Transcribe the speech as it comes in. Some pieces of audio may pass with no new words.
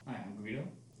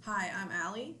Hi, I'm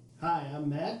Allie. Hi, I'm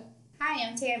Matt. Hi,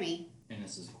 I'm Tammy. And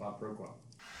this is Quad Pro Quad.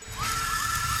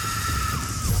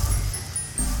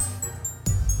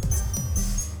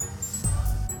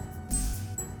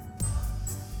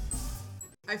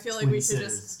 I feel like we should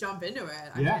just jump into it.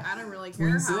 I mean, I don't really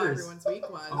care how everyone's week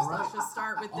was. Right. Let's just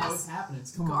start with this. Oh, it's happening.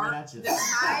 It's coming right at you.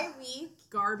 My week,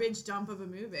 garbage dump of a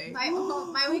movie.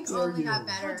 my week only got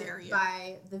How better dare you.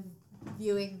 by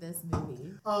viewing this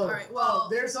movie. Oh, all right. Well,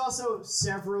 there's also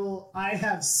several. I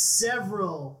have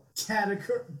several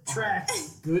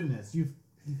tracks. Goodness, you've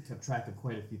kept track of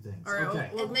quite a few things. all right. Okay.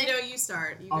 Well, And then- Guido, you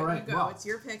start. You All right, go. well, It's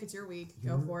your pick. It's your week.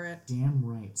 Go for it. Damn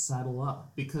right. Saddle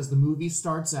up. Because the movie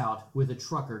starts out with a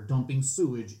trucker dumping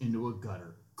sewage into a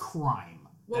gutter. Crime.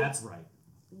 Whoa. That's right.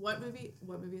 What movie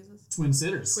is this? Twin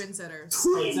Sitters. Twin Sitters.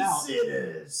 Twin out.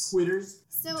 Sitters.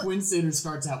 Twin Sitters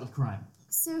starts out with crime.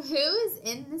 So who is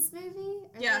in this movie?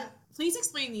 Yeah. Please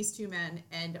explain these two men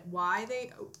and why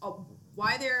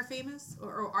they're famous,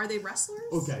 or are they wrestlers?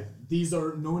 Okay. These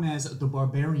are known as the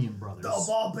Barbarian Brothers. The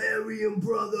Barbarian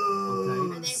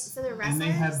Brothers. Okay. So they're wrestlers? And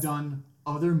they have done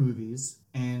other movies,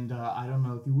 and I don't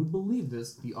know if you would believe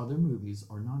this, the other movies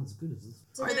are not as good as this.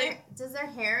 Does their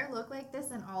hair look like this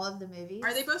in all of the movies?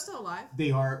 Are they both still alive?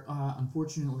 They are,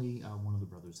 unfortunately, one of the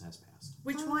brothers has passed.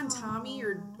 Which one, Tommy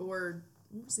or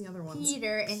what was the other one?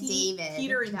 Peter and David.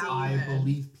 Peter and David. I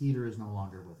believe Peter is no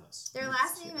longer with us. Their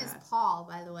last name is Paul,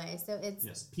 by the way. So it's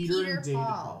Yes, Peter and David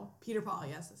Paul. Peter Paul,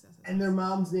 yes. And their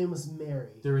mom's name was Mary.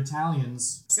 They're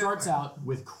Italians. Starts for it. out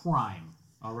with crime,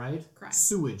 all right? Crime.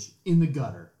 Sewage in the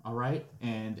gutter, all right?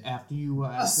 And after you...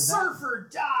 A surfer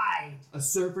died! A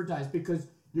surfer dies because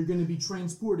you're going to be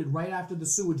transported right after the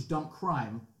sewage dump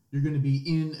crime. You're going to be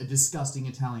in a disgusting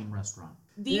Italian restaurant.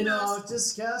 In a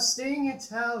disgusting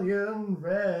Italian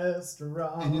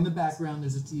restaurant. And in the background,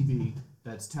 there's a TV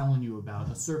that's telling you about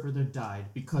a surfer that died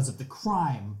because of the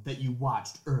crime that you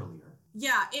watched earlier.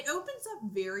 Yeah, it opens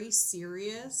up very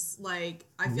serious. Like,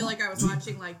 I feel like I was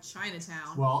watching, like,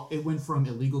 Chinatown. Well, it went from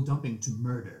illegal dumping to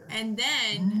murder. And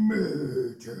then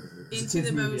Murder. into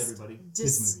the movie, most everybody.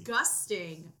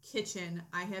 disgusting kitchen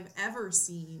I have ever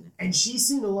seen. And she's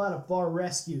seen a lot of bar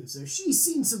rescues, so she's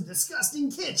seen some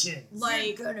disgusting kitchens.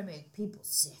 Like, They're gonna make people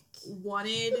sick.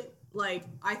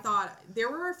 I thought there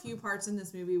were a few parts in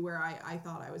this movie where I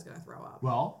thought I was gonna throw up.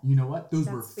 Well, you know what? Those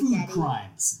were spaghetti. food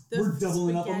crimes. The We're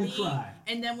doubling up on the spaghetti, crime.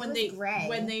 And then when It was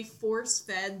gray. they force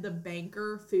fed the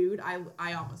banker food,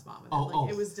 I almost vomited.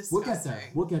 It was disgusting.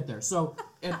 We'll get there. So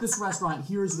at this restaurant,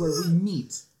 here's where we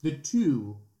meet the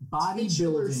two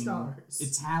bodybuilding stars.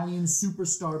 Italian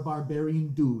superstar barbarian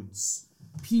dudes,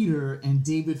 Peter and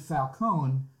David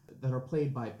Falcone, that are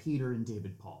played by Peter and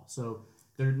David Paul. So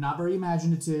they're not very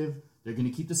imaginative. They're going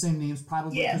to keep the same names,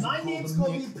 probably. Yeah, because my you call name's them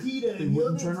gonna Nick. be Peter, They and your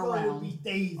wouldn't name's turn gonna around. be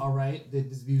Dave. All right,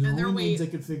 these are And the they're only names they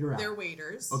could figure out. They're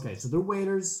waiters. Okay, so they're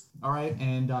waiters, all right,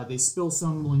 and they spill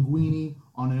some linguine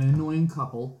on an annoying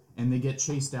couple, and they get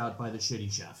chased out by the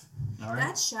shitty chef. All right,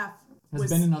 That chef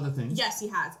has been in other things. Yes, he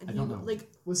has. And I don't know.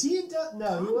 Like, Was he in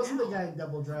No, he wasn't down. the guy in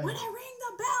Double Dragon. when I ring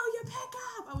the bell, you pick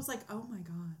up. I was like, oh my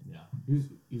god. Yeah,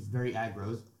 he was very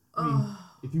aggro. I mean,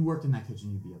 if you worked in that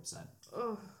kitchen, you'd be upset.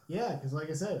 Ugh. Yeah, because like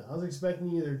I said, I was expecting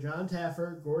either John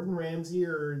Taffer, Gordon Ramsay,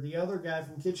 or the other guy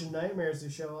from Kitchen Nightmares to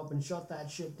show up and shut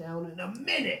that shit down in a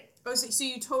minute. Oh, so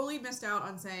you totally missed out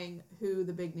on saying who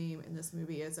the big name in this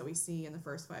movie is that we see in the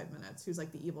first 5 minutes. Who's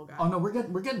like the evil guy? Oh no, we're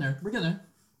getting there. We're getting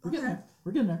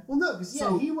there. Well, no, because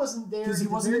So- he wasn't there. Because he at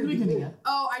the wasn't in the very beginning yet.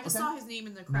 Oh, I just Okay. saw his name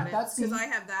in the Not credits that because scene.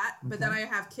 I have that, but then Okay. I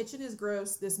have Kitchen is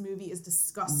gross. This movie is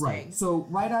disgusting. Right. So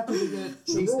right after they get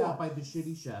chased Roar. out by the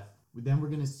shitty chef, then we're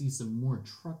gonna see some more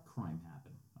truck crime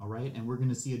happen. All right, and we're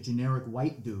gonna see a generic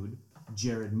white dude,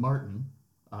 Jared Martin,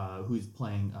 who's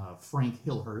playing Frank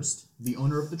Hillhurst, the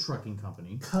owner of the trucking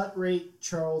company, Cut rate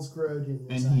Charles Grodin.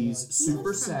 and he's He super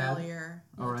looks sad. familiar.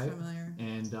 He All looks right, familiar.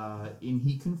 and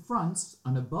he confronts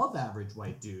an above-average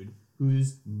white dude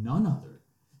who's none other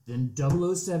than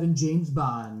 007 James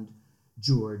Bond,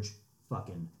 George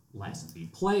fucking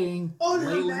Lazenby, playing Oh, Her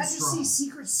Leyland Majesty's Strong.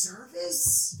 Secret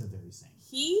Service. The very same.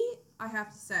 He, I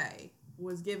have to say,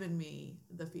 was giving me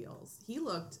the feels. He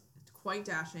looked quite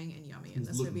dashing and yummy in He's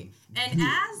this looking movie. And good.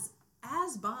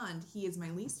 as Bond, he is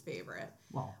my least favorite.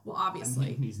 Well, Obviously. I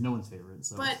mean, he's no one's favorite.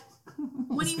 So. But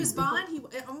when he was Bond,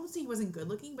 I won't say he wasn't good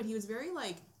looking, but he was very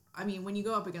like, I mean, when you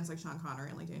go up against like Sean Connery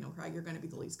and like Daniel Craig, you're going to be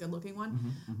the least good looking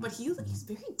one. But he's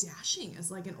very dashing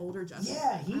as like an older gentleman.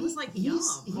 Yeah, I was like, yum.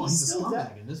 Well, he's a still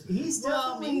scumbag in this movie. He's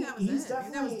Well, definitely maybe that was he's it.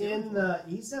 Maybe that was definitely doing in the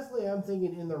he's definitely I'm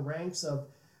thinking in the ranks of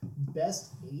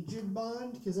best aged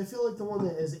Bond, because I feel like the one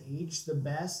that has aged the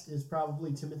best is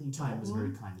probably Timothy Time was Dalton.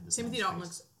 very kind to this. Timothy man's Dalton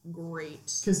face. looks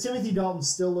great. Because Timothy Dalton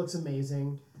still looks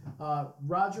amazing.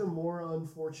 Roger Moore,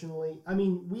 unfortunately. I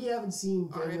mean, we haven't seen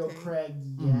Daniel R.I.P. Craig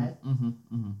yet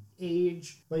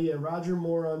age. But yeah, Roger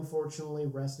Moore, unfortunately,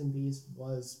 rest in peace,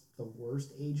 was the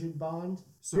worst aged Bond.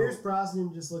 So, Pierce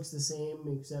Brosnan just looks the same,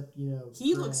 except,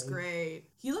 He looks great.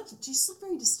 He just looked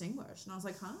very distinguished. And I was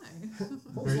like, hi.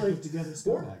 very put together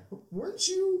scumbag. Weren't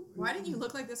you... Why didn't you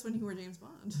look like this when you were James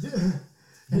Bond?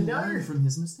 And now learned you're from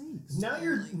his mistakes. now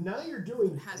you're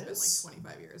doing It has this? been like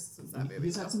 25 years since that movie.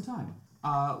 He's had some time.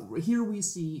 Here we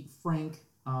see Frank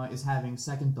is having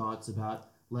second thoughts about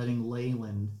letting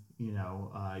Leyland,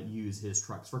 use his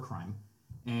trucks for crime.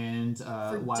 And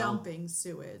for dumping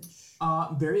sewage.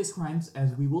 Various crimes,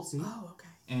 as we will see. Oh, okay.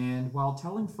 And while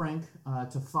telling Frank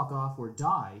to fuck off or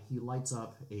die, he lights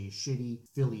up a shitty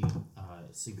Philly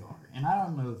cigar. And I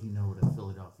don't know if you know what a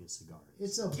Philadelphia cigar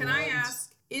is. It's a Can I blunt.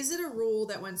 ask, is it a rule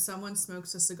that when someone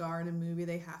smokes a cigar in a movie,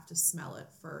 they have to smell it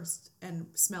first and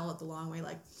smell it the long way?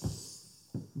 Like,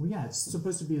 Well, yeah, it's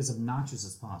supposed to be as obnoxious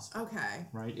as possible. okay.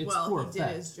 Right? It's Well, for he effect.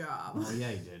 did his job. Oh,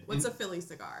 yeah, he did. What's And a Philly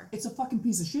cigar? It's a fucking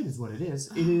piece of shit is what it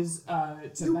is. It is You buy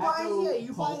tobacco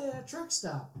it pulp. at a truck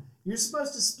stop. You're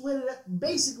supposed to split it up.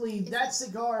 Basically, that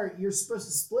cigar, you're supposed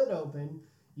to split open.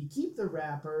 You keep the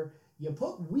wrapper. You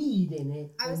put weed in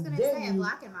it. I was and going to then say a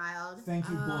black and mild. Thank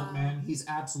you, Blunt Man. He's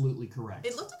absolutely correct.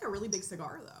 It looked like a really big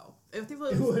cigar, though. If they It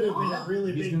would have been a long.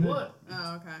 really He's big gonna- one.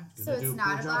 Oh, okay. So it's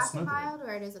not a black and mild,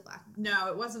 or it is a black and mild?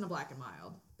 No, it wasn't a black and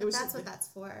mild. It But was that's what that's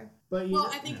for. But Well,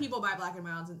 I think people buy black and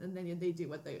milds, and then they do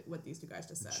what these two guys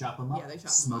just said. Chop them up. Yeah, they chop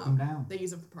Smoke them them up. down. They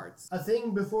use them for parts. a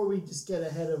thing before we just get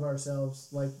ahead of ourselves,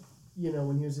 like,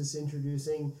 when he was just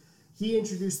he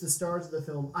introduced the stars of the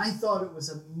film. I thought it was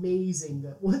amazing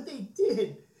that what they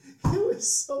did, it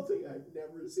was something I've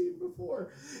never seen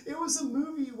before. It was a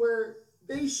movie where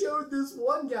they showed this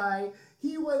one guy,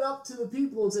 he went up to the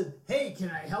people and said, "Hey, can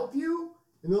I help you?"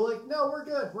 And they're like, "No,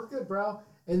 we're good, bro."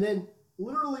 And then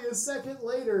literally a second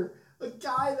later, a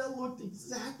guy that looked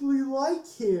exactly like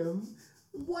him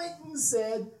went and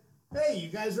said, "Hey, you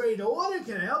guys ready to order?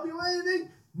 Can I help you with anything?"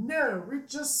 "No, we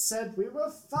just said we were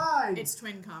fine." It's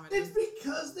twin comedy. It's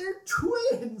because they're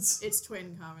twins. It's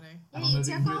twin comedy. I Yeah, don't know you if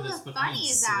you took can all hear this, the but I am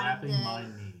funnies out of slapping my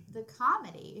knee. the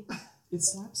comedy.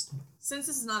 It's slapstick. Since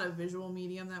this is not a visual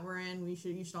medium that we're in, you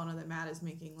should all know that Matt is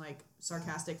making like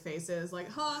sarcastic faces, like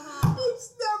ha ha.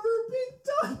 It's never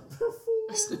been done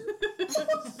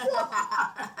before.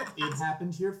 It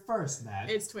happened here first, Matt.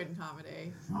 It's twin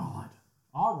comedy. God.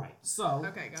 All right, so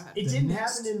Okay, go ahead. It The didn't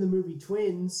next- happen in the movie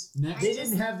Twins. next. They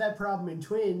didn't have that problem in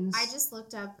Twins. I just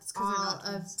looked up 'cause they're all not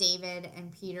of twins. David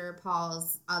and Peter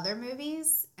Paul's other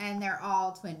movies, and they're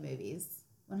all twin movies.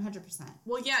 100%.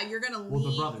 Well, yeah, you're gonna Well, the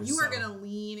lean. brothers, You are so- gonna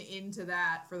lean into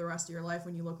that for the rest of your life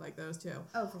when you look like those two.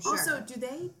 Oh, for sure. Also, do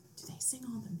they sing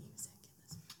all the music in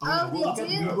this? Oh, yeah, they we'll do.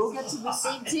 we will get to this.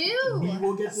 They do. We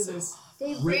will get to this.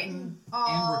 They've written written and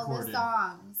all the recorded.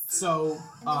 songs. So,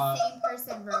 And the same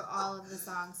person wrote all of the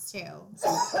songs, too.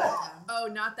 Oh,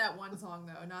 not that one song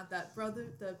though. Not that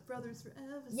the Brothers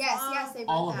Forever. Yes, song. yes, they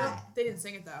All wrote of that. They didn't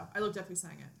sing it though. I looked up who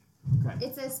sang it. okay.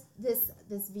 It's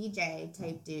this VJ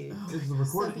type dude. It was a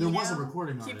recording. There was a Savino?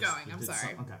 recording Keep artist going, that I'm did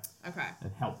sorry. Okay. Okay.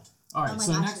 That helped. All right, Oh my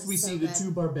so gosh, next we it's see so the good.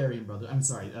 two Barbarian brothers. I'm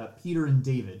sorry, Peter and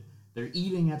David. They're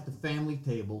eating at the family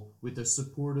table with their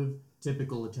supportive,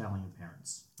 typical Italian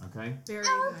parents. Okay? Very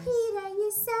Oh, nice. Peter,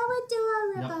 you're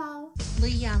so adorable.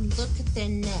 Leon, look at their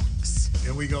necks.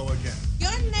 Here we go again.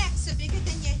 Your necks are bigger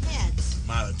than your heads.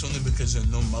 Ma, it's only because there are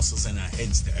no muscles in our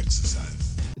heads to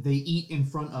exercise. They eat in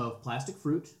front of plastic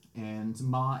fruit, and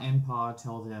Ma and Pa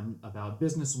tell them about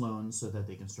business loans so that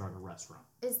they can start a restaurant.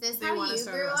 Is this They how wanna you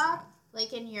start a grew restaurant. up?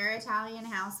 Like in your Italian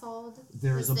household?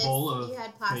 There's a Was this- bowl of you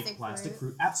had fake plastic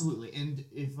fruit. Absolutely. And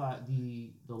if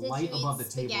the light you above eat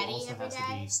the table spaghetti also every has to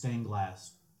day? be stained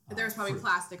glass. There's probably fruit.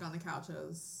 plastic on the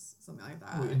couches, something like that.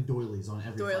 Oh, and doilies on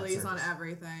every flat Doilies on surface.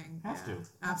 everything. Have to.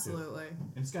 Absolutely.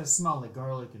 And it's got to smell like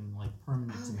garlic and like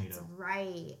permanent Oh, tomato. that's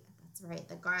right. That's right.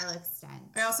 The garlic stench.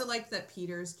 I also liked that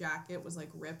Peter's jacket was like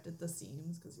ripped at the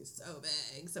seams because he's so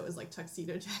big. So it was like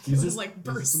tuxedo jacket. These It was are- like these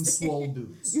are bursting. some swole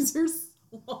dudes. These are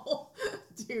swole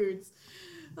dudes.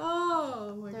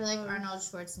 Oh my They're god. like Arnold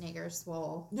Schwarzenegger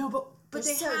swole. No, but They're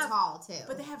they so have tall too.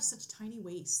 But they have such tiny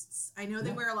waists. I know they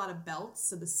Yeah. wear a lot of belts,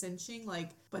 so the cinching,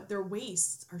 but their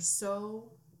waists are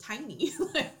so tiny.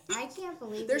 I can't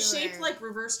believe they're you shaped were- like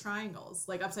reverse triangles,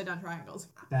 like upside down triangles.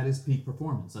 That is peak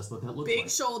performance. That's what that looks Big like.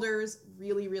 shoulders,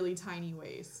 really, really tiny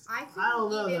waist. I I couldn't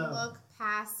don't know, even though. look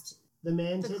past The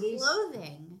man the titties.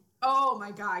 clothing. Oh my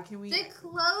god, can we? The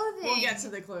clothing. We'll get to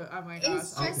the clothes. Oh my gosh,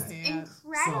 It's I just can't.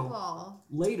 incredible.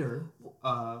 Later,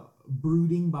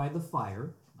 brooding by the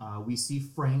fire, we see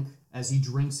Frank as he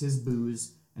drinks his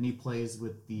booze and he plays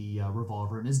with the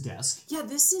revolver in his desk. Yeah,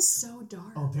 this is so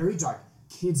dark. Oh, very dark.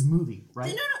 Kids movie,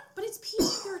 right? No, but it's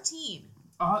PG-13.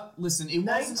 Listen, it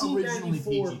wasn't originally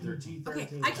 1994 PG-13.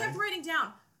 Okay, I kept writing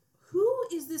down, who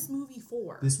is this movie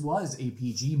for? This was a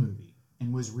PG movie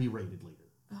and was re-rated later.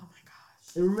 Oh my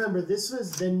gosh. And remember, this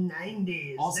was the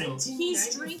 90s. Also,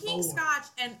 He's drinking scotch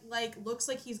and looks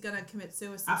like he's gonna commit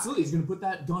suicide. Absolutely, he's going to put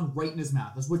that gun right in his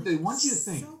mouth. That's what they want you to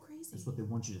think. So crazy. That's what they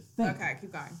want you to think. Okay,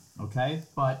 keep going. Okay,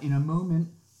 but in a moment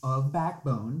of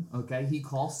backbone, okay, he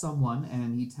calls someone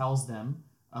and he tells them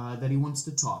that he wants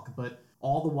to talk. But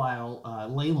all the while,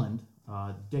 Leyland,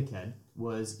 dickhead,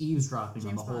 was eavesdropping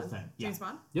on the whole thing. James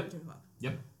Bond? Yep. James Bond.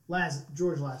 Yep.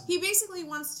 George Lazenby. He basically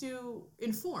wants to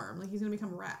inform, like he's gonna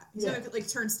become a rat. He's gonna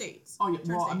turn states. Oh yeah.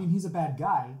 Turn Well, state. I mean, he's a bad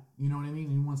guy. You know what I mean?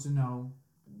 And he wants to know.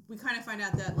 We kind of find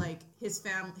out that his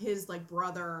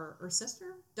brother or sister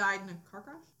died in a car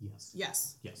crash. Yes.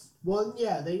 Yes. Yes. Well,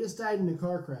 yeah, they just died in a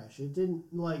car crash. It didn't,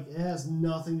 it has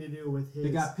nothing to do with his... They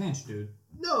got pinched, dude.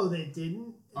 No, they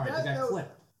didn't. All right, they got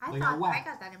clipped. I They got whacked.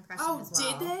 got that impression Oh, as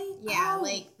well. did they? Yeah, Oh.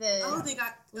 they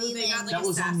got That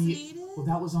was assassinated.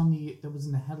 that was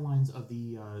in the headlines of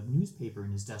the newspaper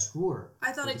in his desk drawer.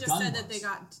 I thought where it the just gun said that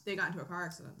was. they got into a car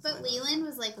accident. But Leland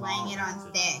was laying it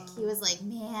on thick. He was like,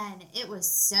 "Man, it was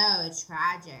so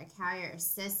tragic how your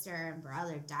sister and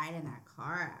brother died in that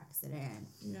car accident."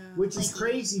 Yeah. Which is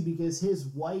crazy because his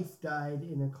wife died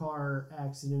in a car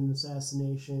accident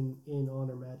assassination in On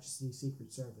Her Majesty's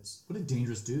Secret Service. What a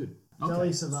dangerous dude. Telly Okay,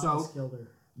 Savalas so killed her.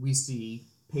 we see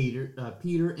Peter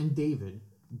and David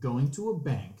going to a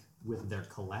bank with their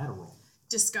collateral.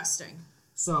 Disgusting.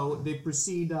 So they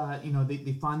proceed,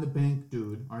 they find the bank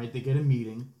dude, all right, they get a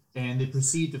meeting, and they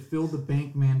proceed to fill the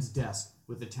bank man's desk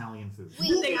with Italian food. Wait,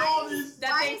 They- why is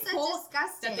that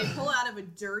disgusting? That they pull out of a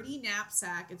dirty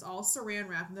knapsack. It's all saran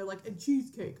wrap, and they're like, a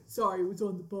cheesecake. Sorry, it was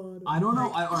on the bottom. I don't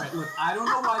know, all right, look, I don't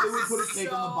know why they would put a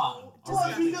cake on the bottom. So all right?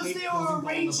 Well, The because cake they doesn't were go on the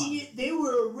arranging bottom. it. They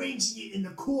were arranging it in the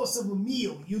course of a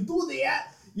meal. You do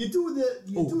that. You do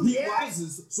the. He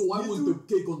rises, so I want the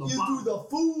cake on the bottom. You do the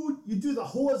food. You do the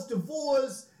horse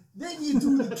divorce. Then you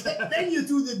do the. Then you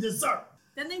do the dessert.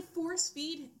 Then they force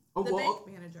feed Oh, the well,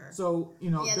 bank manager. So, they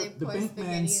the pour bank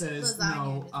man spaghetti says, lasagna in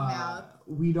no, his mouth.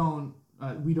 we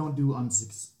don't do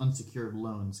unsecured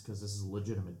loans because this is a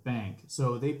legitimate bank.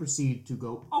 So they proceed to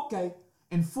go, okay,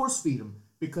 and force feed him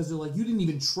because they're like, you didn't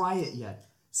even try it yet.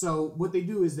 So what they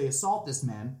do is they assault this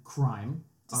man, crime.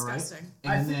 Disgusting.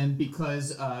 All right? And then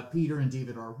because Peter and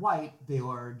David are white, they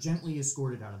are gently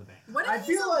escorted out of the bank. What if I he's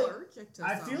feel like- allergic to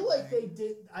I something? feel like they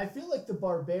did. I feel like the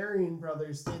Barbarian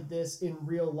brothers did this in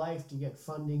real life to get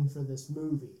funding for this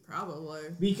movie. Probably.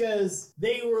 Because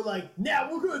they were like, now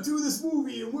we're going to do this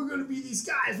movie and we're going to be these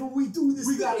guys when we do this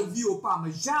We got a thing." veal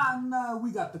parmigiana,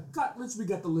 we got the cutlets, we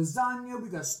got the lasagna, we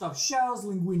got stuffed shells,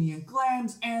 linguine and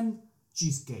clams, and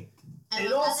cheesecake. I And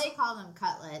love also- how they call them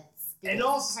cutlets. And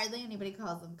because also- hardly anybody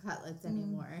calls them cutlets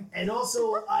anymore. And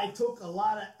also, I took a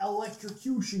lot of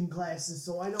electrocution classes,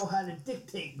 so I know how to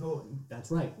dictate good.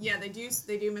 That's right. Yeah, they do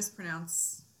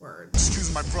mispronounce words.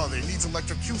 Excuse my brother, he needs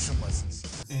electrocution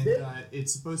lessons. And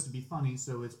it's supposed to be funny,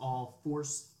 so it's all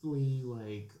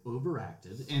forcefully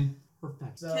overacted and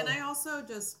perfect. So, Can I also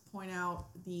just point out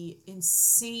the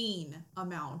insane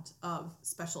amount of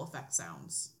special effect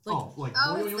sounds? Oh, it's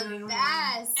the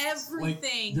best.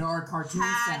 Everything. there are cartoon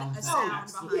had sounds a that sound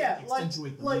absolutely behind yeah,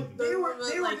 accentuate the like movie. they were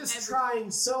Like just every-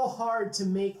 trying so hard to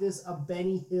make this a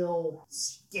Benny Hill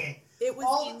skit. It was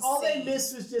All they insane.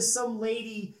 missed was just some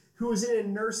lady who was in a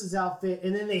nurse's outfit,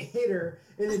 and then they hit her,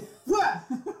 and then wah,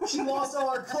 she lost all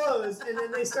her clothes, and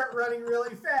then they start running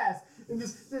really fast. And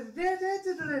just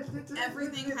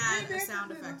Everything had a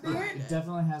sound effect behind It it.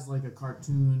 definitely has a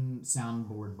cartoon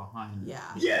soundboard behind it. Yeah.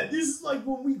 Yeah, this is like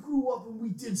when we grew up and we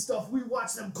did stuff. We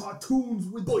watched them cartoons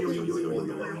with.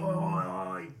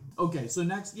 Okay, so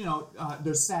next,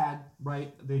 they're sad,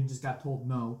 right? They just got told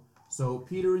no. So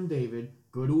Peter and David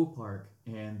go to a park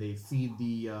and they feed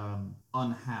the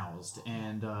unhoused,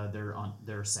 and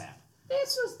they're sad.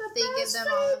 This was the They give best them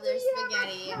all of food their we ever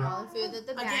spaghetti and all the food that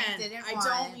the bank Again, didn't I want.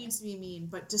 don't mean to be mean,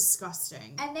 but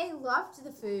disgusting. And they loved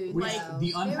the food. Which though.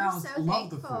 the They were unhoused so love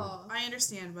the thankful. I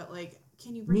understand, but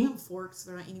can you bring Me- them forks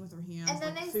so they're not eating with their hands? And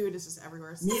then Like, they- food is just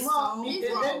everywhere. It's Meanwhile, so and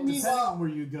gross. then Depending on where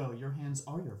you go, your hands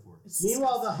are your forks. It's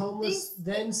Meanwhile, the disgusting. homeless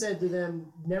then said to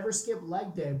them, "Never skip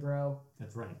leg day, bro,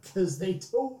 That's right. because they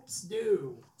totes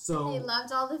do." So They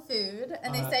loved all the food,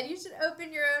 and they said you should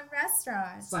open your own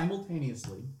restaurant.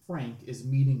 simultaneously, Frank is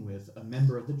meeting with a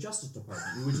member of the Justice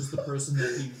Department, which is the person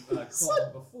that he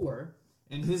called before,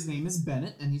 And his name is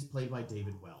Bennett, and he's played by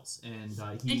David Wells. And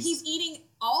he's eating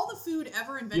all the food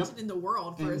ever invented in the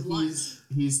world for his lunch.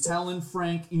 He's telling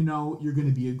Frank, you're going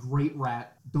to be a great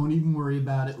rat. Don't even worry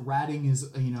about it. Ratting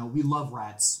is, we love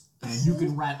rats. And you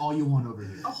can rat all you want over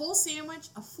here. A whole sandwich,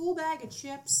 a full bag of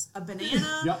chips, a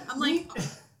banana. Yep. I'm like,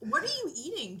 what are you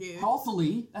eating, dude?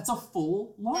 Healthily, that's a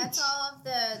full lunch. That's all of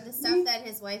the stuff that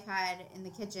his wife had in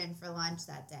the kitchen for lunch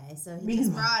that day. So he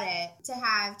just brought it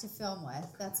to film with.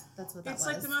 That's what that was. It's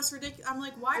like the most ridiculous. I'm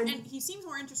like, why? And he seems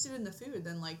more interested in the food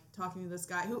than like talking to this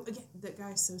guy who, again, that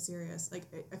guy is so serious. Like,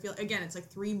 I feel, again, it's like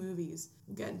 3 movies.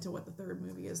 We'll get into what the 3rd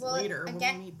movie is later when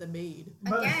we meet the maid.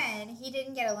 Again, he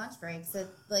didn't get a lunch break. So,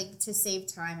 like, to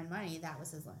save time and money, that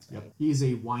was his lunch break. Yep. He's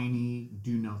a whiny,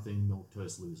 do-nothing,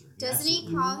 milquetoast loser. Doesn't he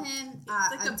call him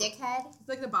a dickhead? It's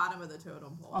like the bottom of the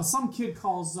totem pole. Some kid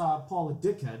calls Paul a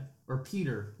dickhead, or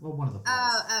Peter, well, one of the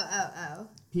Pauls. Oh.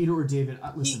 Peter or David.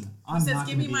 Listen, I'm not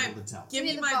going to be able to tell. Give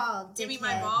me my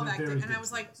ball back. And I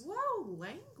was like, whoa,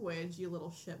 language, you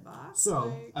little shitbox.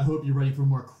 So, I hope you're ready for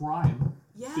more crime.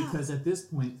 Yeah. Because at this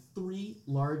point, 3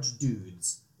 large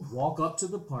dudes walk up to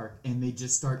the park and they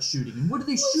just start shooting. And what are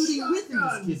they shooting with in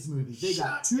this kids' movie? They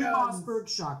got 2 Mossberg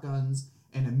shotguns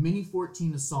and a Mini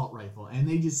 14 assault rifle. And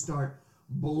they just start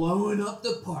blowing up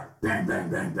the park. Bang, bang,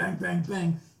 bang, bang, bang,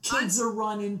 bang. Kids are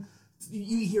running.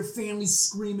 You hear families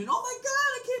screaming, oh my God,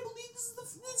 I can't believe this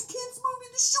is this kids' movie.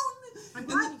 They're shooting me. I'm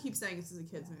glad you keep saying this is a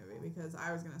kids' movie because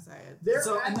I was going to say it.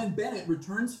 And then Bennett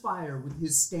returns fire with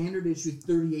his standard issue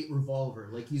 38 revolver.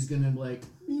 Like he's going to,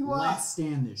 let's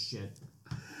stand this shit.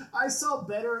 I saw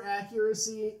better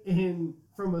accuracy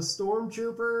from a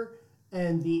stormtrooper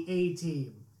and the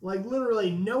A-Team. Like,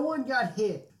 literally, no one got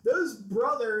hit. Those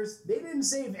brothers, they didn't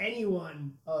save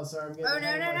anyone. Oh, sorry, I'm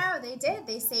getting No, they did.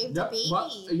 They saved a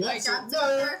baby. They jumped into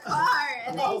their car,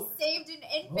 and they saved an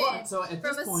infant so at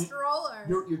from this a point, stroller.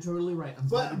 You're totally right. I'm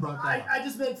glad you brought that up. I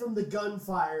just meant from the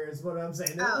gunfire is what I'm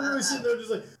saying. They're just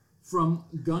like... From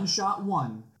gunshot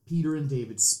 1, Peter and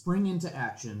David spring into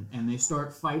action, and they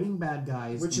start fighting bad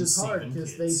guys. Which is hard,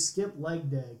 because they skip leg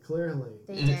day, clearly.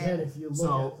 They did. If you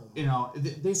look at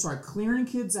them. They start clearing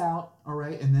kids out, all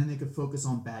right, and then they could focus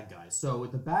on bad guys. So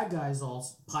the bad guys all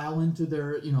pile into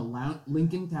their,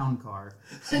 Lincoln Town car,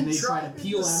 and they try to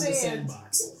peel out of the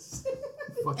sandbox.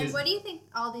 And what do you think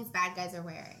all these bad guys are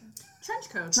wearing? Trench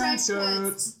coats. Trench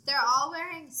coats. They're all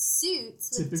wearing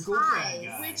suits Typical with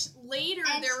ties. Which later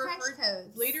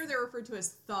they're referred to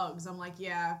as thugs. I'm like,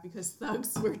 yeah, because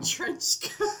thugs wear trench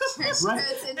coats. Trench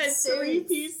coats and suits.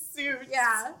 3-piece suits.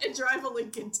 Yeah. And drive a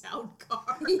Lincoln Town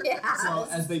car. Yeah. So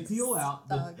as they peel out,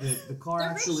 the car They're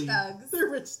actually... rich thugs. They're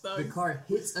rich thugs. The car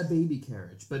hits a baby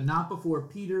carriage, but not before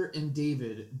Peter and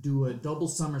David do a double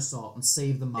somersault and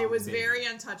save the mom. It was baby. very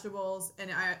Untouchables, and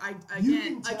I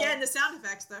again the sound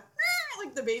effects,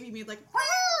 like the baby made like.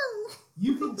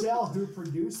 You can tell who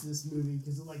produced this movie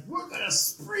because they're like, we're gonna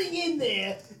spring in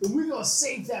there and we're gonna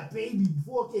save that baby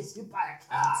before it gets hit by a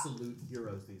car. Absolute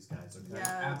heroes, these guys. Okay, Yes.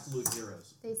 Absolute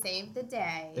heroes. They saved the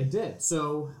day. They did.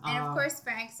 So, And of course,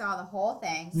 Frank saw the whole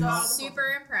thing. So You know- I was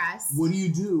super impressed. what do you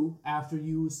do after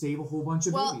you save a whole bunch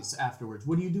of babies afterwards?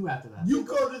 What do you do after that? You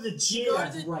go to the gym.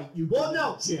 That's right. You Well, go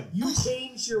no, to the gym. you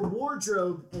change your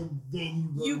wardrobe and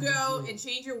then you You go. to go the gym. and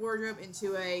change your wardrobe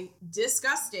into a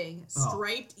disgusting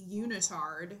striped unitard.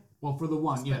 Well, for the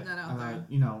one, Just putting that out there.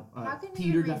 How can you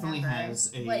Peter even definitely remember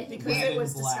has a what he Because red it and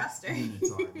was black disgusting.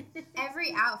 unitard.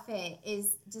 Every outfit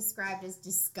is described as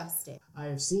disgusting. I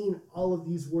have seen all of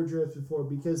these wardrobes before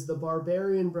because the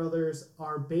Barbarian brothers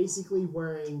are basically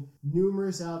wearing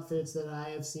numerous outfits that I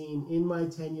have seen in my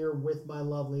tenure with my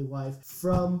lovely wife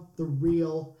from the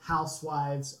Real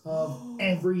Housewives of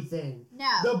everything. No.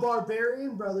 The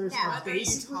Barbarian brothers No. are What are you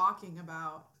basically talking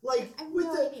about? like I have with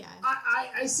no the. idea.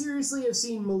 I seriously have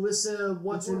seen Melissa,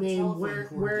 what's her name, wearing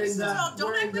the.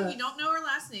 Don't act wearing like you don't know her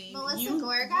last name. Melissa you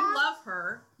Gorga? love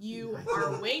her. You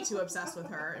are way too obsessed with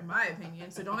her, in my opinion.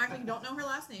 So don't act like you don't know her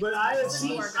last name. But I have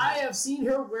Melissa seen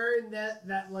Gorga. her wearing that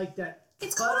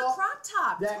It's called a crop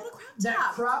top. It's called a crop That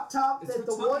top. crop top It's that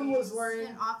the for one was tummies. wearing,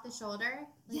 An off the shoulder?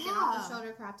 Like an Yeah. off the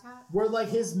shoulder crop top? where like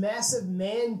his massive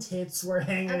man tits were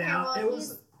hanging Okay, out. well, It was.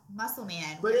 he's Muscle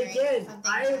Man. But wearing again,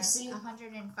 something I have that's seen-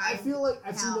 105 I feel like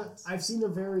pounds. I've seen a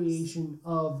variation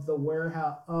of the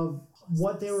warehouse of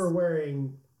what they were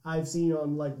wearing. I've seen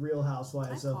on like Real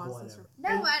Housewives Can I of pause this whatever.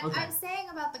 No, what Okay. I'm saying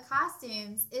about the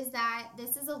costumes is that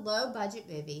this is a low budget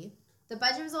movie. The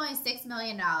budget was only $6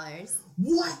 million.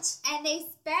 What? And they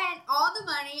spent all the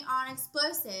money on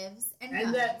explosives and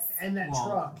guns. And that Well,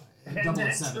 truck. And Double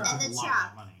that seven truck. And took the a lot truck.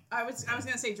 of money. I was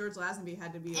gonna say George Lazenby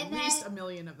had to be at least $1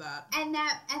 million of that. And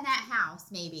that house,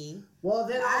 maybe. Well,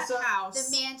 then That also house.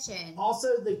 The mansion. Also,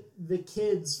 the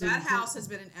kids. That house has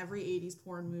been in every 80s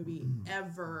porn movie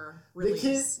ever released.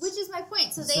 kids- Which is my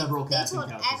point. So they Several told casting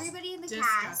couches. everybody in the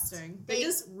cast. Disgusting. They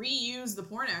just reused the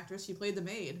porn actress. She played the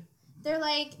maid. They're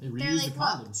like, They look, reuse the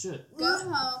condoms. Shit. go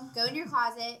home, go in your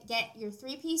closet, get your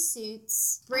 3-piece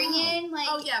suits, bring in like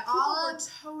Oh yeah, people all were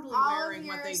totally all wearing of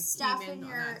what your they stuff came in in on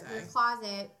your that day.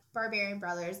 closet, Barbarian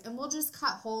Brothers, and we'll just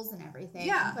cut holes in everything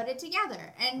Yeah. and put it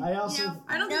together. And I also-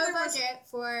 I don't think no there was- budget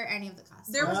for any of the costumes.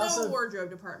 There was I no also-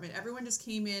 wardrobe department. Everyone just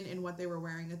came in what they were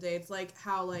wearing that day. It's like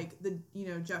how like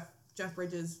Jeff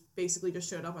Bridges basically just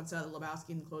showed up on set of Lebowski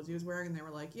in the clothes he was wearing, and they were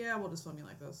like, "Yeah, we'll just film you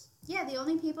like this." Yeah, the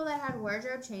only people that had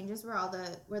wardrobe changes were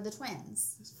the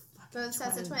twins. Both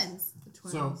sets of twins. The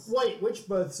twins. So- Wait, which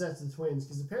both sets of twins?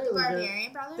 Because apparently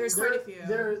Barbarian Brothers. There's quite a few.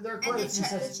 There are and quite a the, few the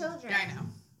sets. children. Yeah, I know.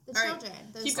 The All right,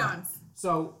 children. Those keep going. ones.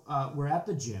 So we're at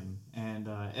the gym, and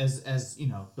as you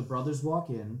know, the brothers walk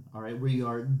in. All right, we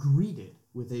are greeted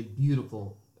with a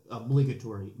beautiful,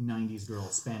 obligatory '90s girl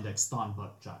spandex thon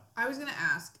butt shot. I was gonna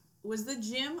ask, was the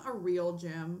gym a real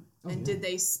gym, and yeah. did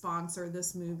they sponsor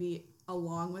this movie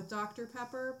along with Dr.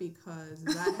 Pepper? Because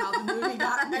is that how the movie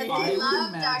got made? I They would love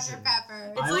imagine. Dr.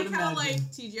 Pepper. It's I like would how like imagine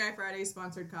TGI Fridays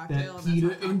sponsored Cocktail, That and Peter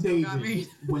that's how and Cocktail got made. David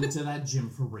went to that gym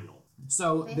for real.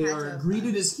 So They they had are to have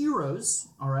greeted fun. as heroes,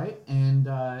 all right, and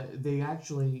they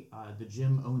actually, the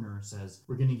gym owner says,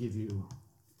 "We're gonna give you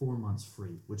 4 months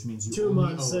free," which means you 2 only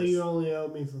months, owe so us- you only owe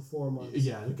me for 4 months.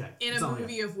 Yeah, okay. In a Something like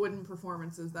movie of wooden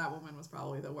performances, that woman was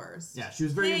probably the worst. that. Yeah, she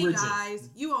was very Hey rigid. guys,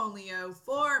 you only owe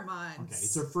 4 months. Okay,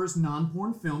 it's her first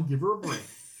non-porn film. Give her a break.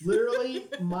 Literally,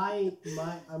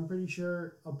 I'm pretty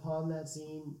sure upon that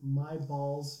scene, my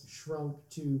balls shrunk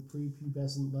to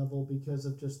prepubescent level because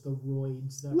of just the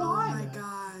roids that Oh were in my that.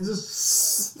 gosh.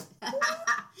 Just-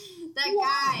 That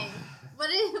guy.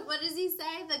 What does he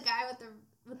say? The guy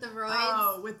with the roids.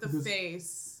 Oh, with the Because-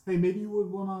 face. Hey, maybe you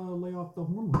would want to lay off the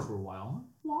hormones for a while, huh?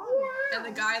 Why? And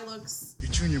the guy looks Hey,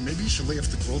 Junior, maybe you should lay off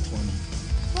the growth hormone.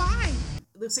 Why?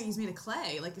 looks like he's made of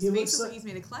clay. Like his He face looks looks like like- he's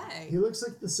made of clay. He looks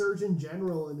like the Surgeon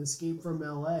General in Escape from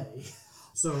L.A.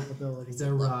 So ability.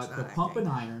 they're Loves the that pump acting.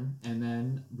 and iron, and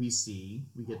then we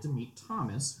get to meet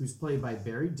Thomas, who's played by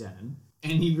Barry Dennen,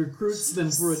 and he recruits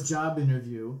them for a job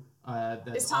interview.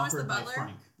 That's Is Thomas offered the by butler?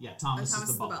 Frank. Yeah, Thomas, Thomas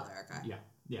is the butler. Okay.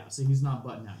 Yeah. So he's not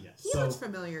buttoned out yet. He so looks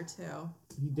familiar too.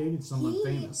 he dated someone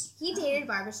famous. He dated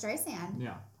Barbara Streisand.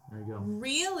 Yeah, there you go.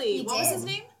 Really? He What was did. his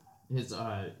name?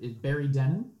 Is Barry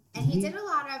Dennen. And he did a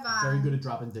lot of Very good at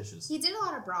dropping dishes. He did a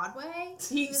lot of Broadway.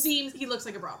 He looks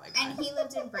like a Broadway guy. And he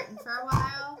lived in Britain for a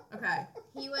while. Okay.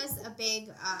 He was a big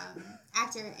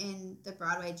actor in the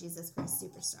Broadway Jesus Christ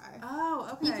Superstar. Oh,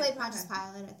 okay. He played Pontius okay.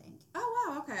 Pilate, I think. Oh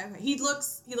wow, okay. He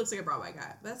looks like a Broadway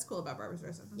guy. That's cool about Barbara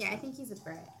Streisand. Yeah, I think he's a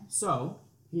Brit. So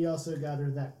He also got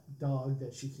her that dog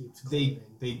that she keeps they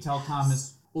cloning. tell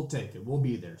Thomas, "We'll take it. We'll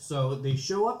be there." So they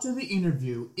show up to the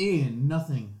interview in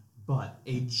nothing but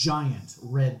a giant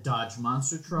red Dodge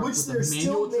monster truck Which with they're a still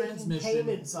manual making transmission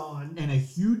payments on. and a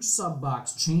huge sub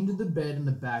box chained to the bed in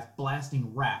the back,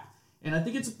 blasting rap. And I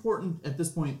think it's important at this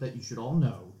point that you should all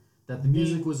know that the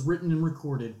music was written and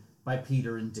recorded by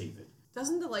Peter and David.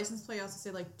 Doesn't the license plate also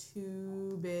say like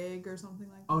too big or something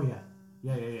like Oh that?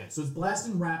 yeah. Yeah. So it's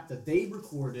blasting rap that they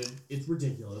recorded. It's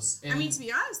ridiculous. And I mean, to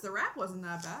be honest, the rap wasn't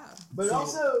that bad. But So-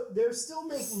 also, they're still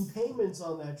making payments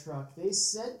on that truck. They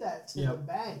said that to Yep. the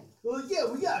bank. Well, yeah,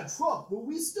 we got a truck, but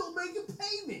we still making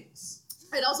payments.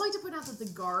 I'd also like to point out that the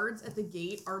guards at the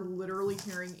gate are literally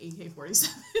carrying AK-47s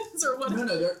or whatever.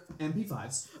 no, they're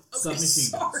MP5s, submachine guns.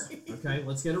 sorry. Okay,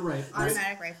 let's get it right. Right?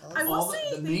 Automatic rifles. I will All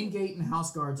say the they- main gate and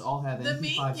house guards all have The MP5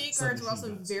 main gate guards were also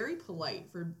submachine guns. very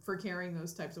polite for carrying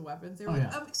those types of weapons. They were Oh,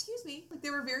 like, yeah. excuse me. Like, they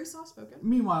were very soft-spoken.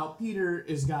 Meanwhile, Peter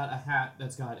has got a hat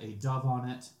that's got a dove on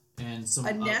it and some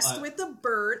A nest with a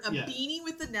bird, a yeah. beanie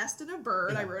with a nest and a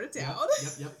bird. I Yeah. wrote it down.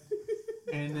 Yep.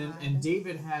 And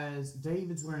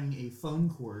David's wearing a phone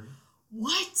cord.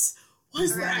 What? He's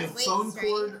What's wearing that? a Wait, phone straight?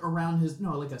 cord around his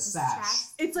like a sash.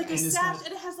 sash? It's like a And it's sash, got-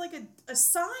 and it has like a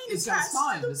sign It's got a attached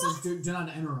sign to the that says bottom. "Do not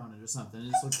enter" on it or something.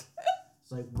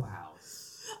 It's like wow.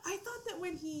 I thought that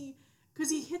when because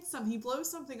he hits he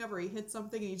blows something up or he hits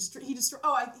something and he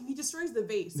destroys the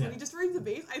vase. Yeah. When he destroys the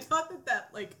vase, I thought that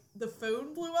like the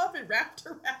phone blew up and wrapped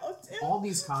around him. All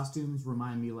these costumes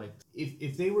remind me like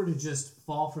if they were to just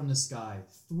fall from the sky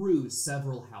through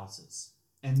several houses,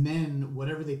 and then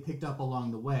whatever they picked up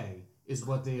along the way is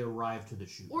what they arrived to the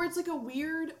shoot. Or it's like a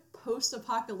weird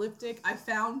post-apocalyptic, I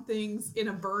found things in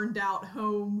a burned out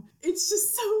home. It's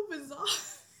just so bizarre.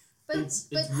 But It's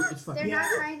fucking. they're not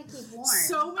trying to keep warm.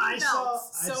 So many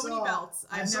belts. I so many saw- belts.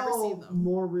 I I've never saw seen them.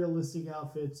 more realistic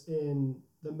outfits in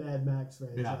the Mad Max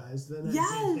franchise than I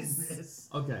did in this.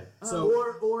 Okay, so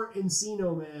Or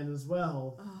Encino Man as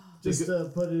well, just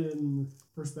to put it in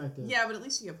perspective. Yeah, but at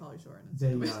least you get Pauly Shore in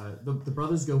they the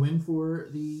brothers go in for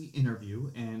the interview,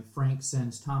 and Frank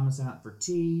sends Thomas out for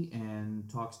tea and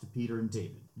talks to Peter and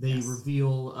David. They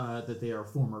reveal that they are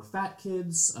former fat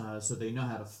kids, so they know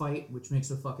how to fight, which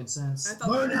makes no fucking sense.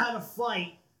 Learn how to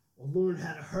fight or learn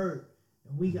how to hurt,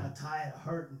 and we got tired of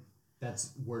hurting.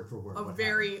 That's word for word. A what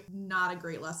very happened. not a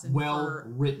great lesson. well for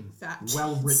written, fat kids.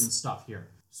 well written stuff here.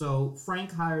 So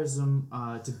Frank hires him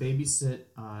to babysit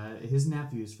his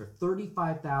nephews for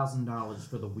 $35,000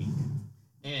 for the week,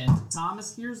 and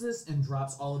Thomas hears this and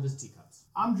drops all of his teacups.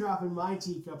 I'm dropping my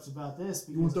teacups about this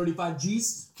You want because 35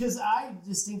 G's? I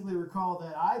distinctly recall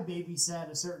that I babysat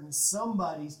a certain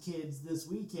somebody's kids this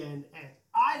weekend, and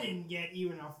I didn't get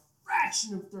even a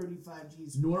fraction of 35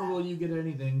 G's. Nor will you get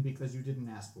anything because you didn't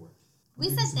ask for it. We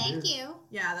said thank you.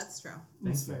 Yeah, that's true.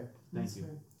 That's Thank you. fair. Thank That's you.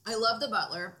 fair. I love the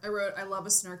butler. I love a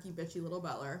snarky, bitchy little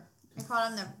butler. I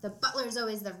call him the butler's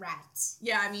always the rat.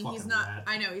 Yeah, I mean, he's Fucking not. rat.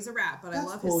 I know he's a rat, but I That's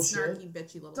love bullshit. his snarky,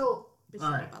 bitchy little. So, bitchy all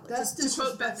little right. butler. That's to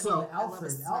quote disrespectful Bethany, to I love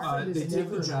Alfred. his Alfred They is take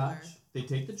never the a job. butler. They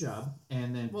take the job,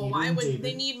 and then Well, Peter why and would David.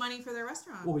 they need money for their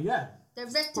restaurant? Well, yeah, The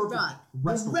restaurant.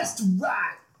 restaurant.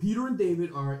 Restaurant. Peter and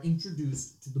David are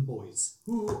introduced to the boys,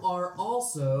 who are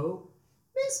also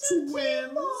Mr. twins.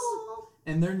 Kimball.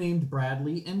 And they're named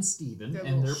Bradley and Steven, They're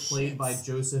and they're little played by shits.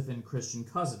 Joseph and Christian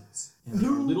Cousins. And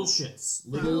they're little shits.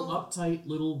 Little uptight,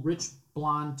 little rich,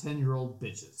 blonde, 10-year-old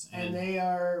bitches. And they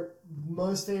are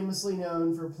most famously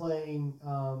known for playing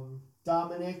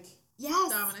Dominic.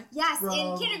 Yes. Dominic. Yes, in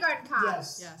From- Kindergarten Cop.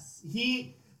 Yes.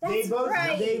 Yes. That's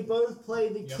right. They both play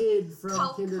the Yep. kid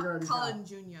from Kindergarten Cop. Cullen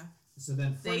Jr. So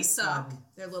then They Frank, suck.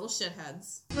 They're little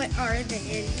shitheads. What are they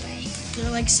anyway?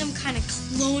 They're like some kind of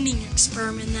cloning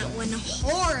experiment that went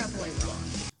horribly wrong.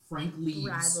 Frank leaves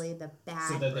Bradley, the bad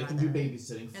so that they can do brother.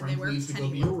 babysitting. And they Frank wear leaves to go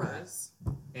penny be a rat. loafers.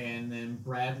 And then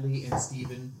Bradley and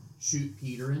Steven shoot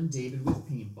Peter and David with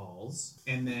paintballs.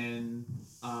 And then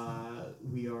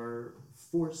we are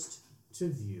forced to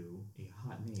view a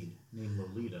hot maid named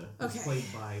Lolita, who's Okay. played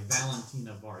by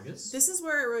Valentina Vargas. This is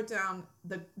where I wrote down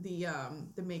the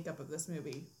makeup of this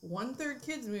movie. 1/3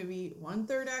 kids movie,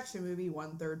 1/3 action movie,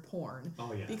 1/3 porn.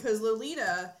 Oh, yeah. Because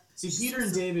Lolita. See, Peter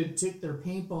and David took their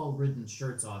paintball-ridden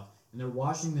shirts off, and they're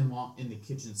washing them off in the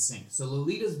kitchen sink. So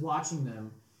Lolita's watching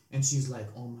them, and she's like,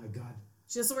 oh my god.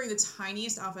 She's also wearing the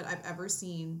tiniest outfit I've ever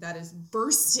seen that is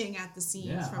bursting at the seams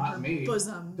Yeah, from hot her maid.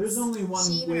 bosom. There's only one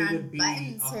She even way to be a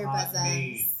unbuttons her hot bosoms.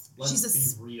 maid. Let's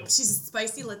She's be real. a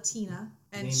spicy Latina,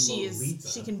 and Named Lolita.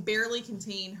 she can barely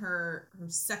contain her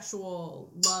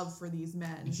sexual love for these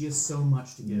men. And she has so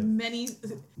much to give. Many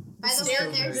By the So way,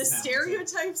 very the there's talented.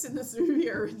 stereotypes in this movie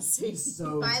are insane. She's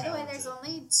so by the way, talented. there's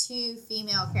only 2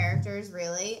 female characters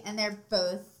really, and they're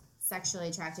both sexually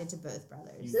attracted to both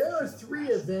brothers. There are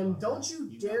 3 of them. Don't you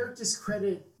dare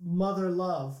discredit Mother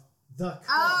Love, the cook.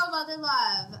 Oh, Mother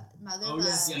Love. Mother Oh, Love.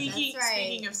 yes, yes. Speaking That's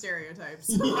right. of stereotypes,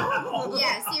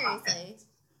 Yeah, seriously.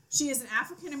 she is an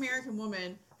African American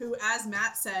woman who, as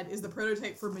Matt said, is the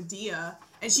prototype for Medea,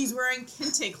 and she's wearing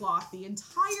kente cloth the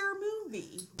entire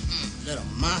movie. Little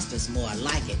monsters more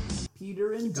like it.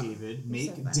 Peter and David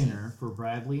make so funny. dinner for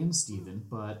Bradley and Steven,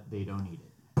 but they don't eat it.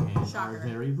 And Shocker. are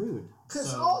very rude.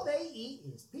 Because So, all they eat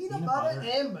is peanut butter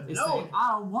and They bologna. say,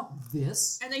 I don't want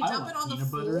this. And they I dump want it on the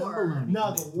peanut butter and floor. bologna." No,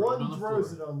 And the they throw one on the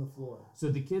throws floor. it on the floor.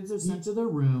 So the kids are sent to their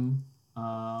room.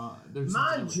 There's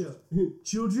Mind you,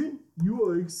 children, you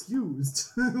are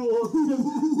excused.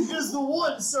 Because the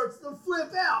one starts to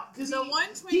flip out. Because The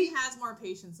one twin has more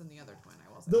patience than the other twin,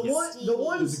 I will say. the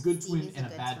one There's a good twin Stevie's and a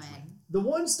good bad twin. twin. the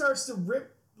one starts to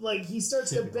rip, like he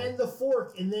starts Typical. to bend the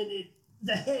fork, and then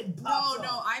the head pops No,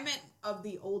 off. I meant of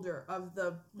the older, of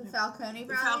the Falcone the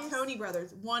brothers. Falcone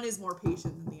brothers. One is more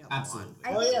patient than the other Absolutely. one.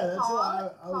 I Oh, think yeah, that's Paul,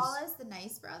 what I was- Paul is the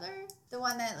nice brother, the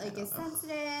one that like is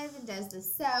sensitive and does the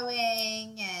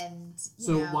sewing and you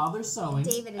So know, while they're sewing,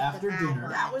 David is the after bad dinner,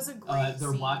 one. That was a great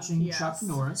they're scene. watching Yes. Chuck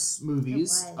Norris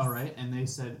movies. It was. All right, and they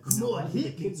said, you Come know on, what? The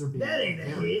hit me. kids are being That ain't a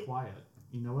very hit. quiet.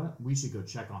 You know what? We should go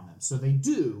check on them. So they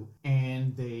do,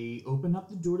 and they open up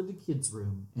the door to the kids'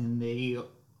 room, and they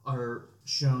are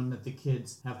shown that the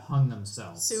kids have hung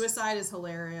themselves. Suicide is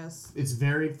hilarious. It's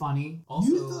very funny.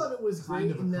 Also, You thought it was kind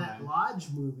great of a in that crime. Lodge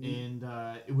movie. And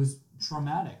it was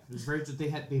traumatic. It was very.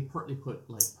 They put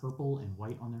like purple and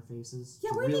white on their faces.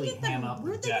 Yeah, to where'd really they get ham up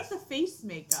where'd the they death. get the face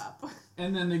makeup?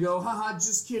 And then they go, haha,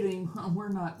 just kidding. We're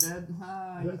not dead.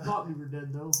 You thought we were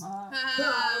dead though.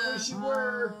 I wish you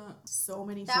were. So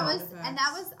many That sound was, effects. and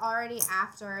that was already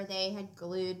after they had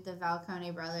glued the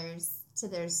Falcone brothers to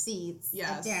their seats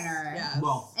at dinner. Yes.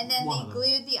 Well, And then one they of them.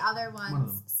 glued the other of them.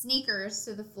 one's sneakers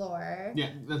to the floor. Yeah,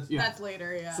 That's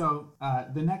later, yeah. So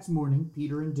the next morning,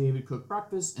 Peter and David cook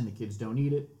breakfast, and the kids don't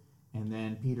eat it. And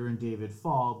then Peter and David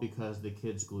fall because the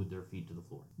kids glued their feet to the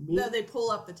floor. No, they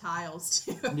pull up the tiles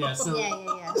too. Yeah, so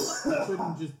Yeah. they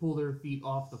couldn't just pull their feet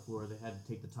off the floor. They had to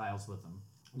take the tiles with them.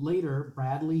 Later,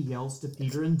 Bradley yells to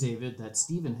Peter and David that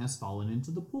Stephen has fallen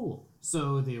into the pool.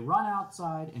 So they run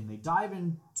outside and they dive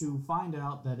in to find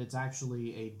out that it's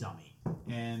actually a dummy.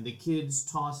 And the kids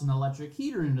toss an electric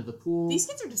heater into the pool. These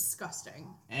kids are disgusting.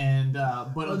 And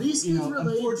but Are these kids related to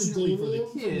unfortunately for Damien the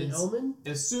from kids, The Omen?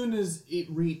 as soon as it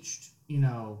reached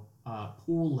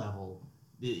pool level,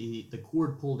 the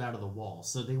cord pulled out of the wall,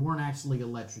 so they weren't actually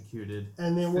electrocuted.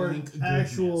 And they weren't Thank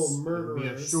actual goodness. It would be a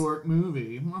murderers. short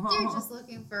movie. They're just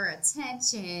looking for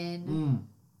attention.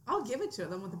 I'll give it to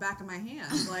them with the back of my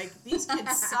hand. Like, these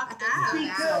kids suck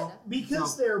Yeah. ass.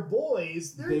 Because No. they're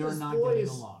boys. They're They are just not boys. getting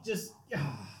along. Just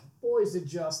boys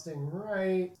adjusting,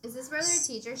 right? Is this where their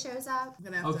teacher shows up? I'm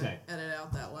gonna have Okay. to edit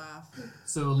out that laugh.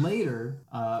 So later,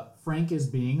 Frank is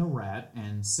being a rat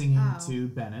and singing Oh. to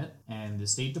Bennett and the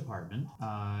State Department.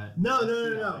 No.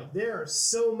 FBI. There are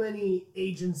so many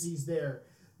agencies there.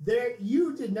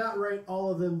 You did not write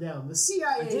all of them down. The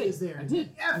CIA did. is there. I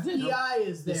did. The FBI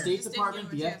is The there. State Just didn't Department,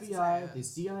 give the him a chance to say FBI, it. the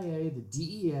CIA, the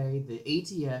DEA, the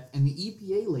ATF, and the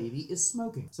EPA lady is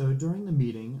smoking. So during the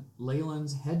meeting,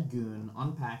 Leyland's head goon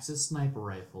unpacks his sniper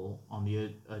rifle on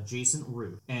the adjacent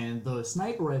roof. And the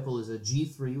sniper rifle is a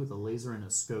G3 with a laser and a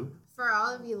scope. For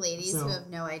all of you ladies So- who have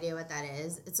no idea what that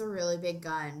is, it's a really big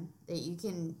gun that you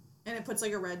can. And it puts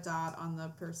like a red dot on the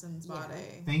person's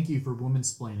body. Thank you for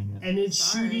woman-splaining it. And it's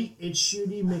Sorry.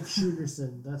 Shooty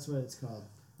McShooterson. That's what it's called.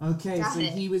 Okay, Got so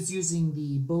it. he was using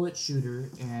the bullet shooter,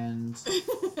 and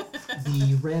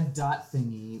the red dot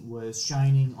thingy was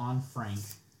shining on Frank.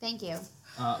 Thank you.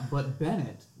 But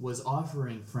Bennett was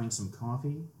offering Frank some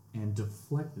coffee and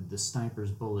deflected the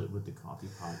sniper's bullet with the coffee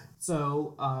pot.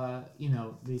 So,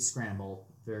 they scramble.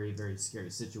 Very, very scary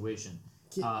situation.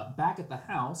 Back at the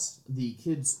house, the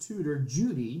kid's tutor,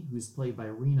 Judy, who's played by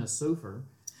Rena Sofer.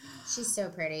 She's so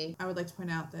pretty. I would like to point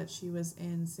out that she was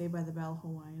in Saved by the Bell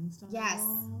Hawaiian Style.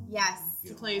 Yes.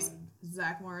 She plays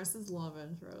Zach Morris's love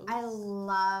interest. I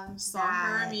love Saw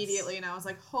that. her immediately and I was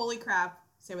like, holy crap,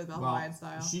 Saved by the Bell Hawaiian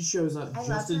Style. She shows up I love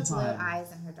just her in blue time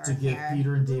eyes and her dark to give hair.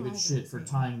 Peter and Blue David eyes shit are for cute.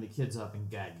 tying the kids up and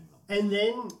gagging them. And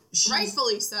then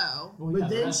Rightfully so. Well, But yeah,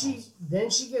 then they're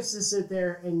she gets to sit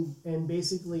there and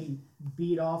basically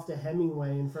beat off to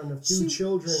Hemingway in front of two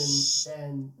children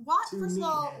and What? two First of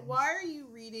all, meatheads. why are you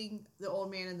reading The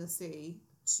Old Man and the Sea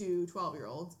to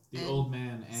 12-year-olds? The Old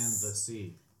Man and the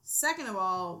Sea. Second of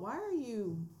all, why are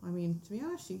you... I mean, to be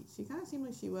honest, she kind of seemed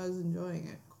like she was enjoying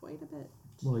it quite a bit.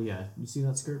 Well, yeah. You see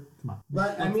that skirt? Come on.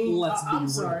 But I mean, let's be I'm real.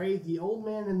 sorry. The Old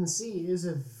Man and the Sea is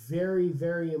a very,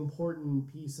 very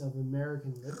important piece of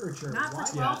American literature. Not for Why-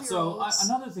 12 Yeah, so year-olds.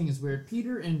 another thing is weird.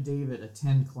 Peter and David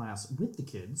attend class with the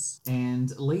kids,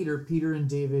 and later Peter and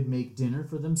David make dinner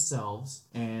for themselves,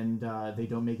 and they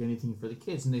don't make anything for the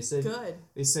kids. And they said, Good.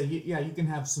 They say, yeah, you can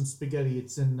have some spaghetti.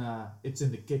 It's in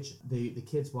the kitchen. The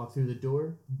kids walk through the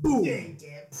door. Boom! They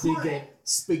get They pranked. get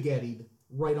spaghettied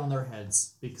right on their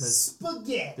heads because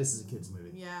Spaghetti. this is a kids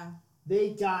movie. Yeah. They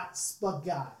got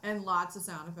spaghetti. And lots of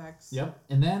sound effects. Yep.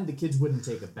 And then the kids wouldn't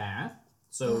take a bath,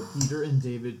 so Peter and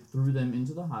David threw them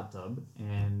into the hot tub,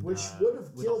 and Which would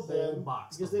have with killed a whole them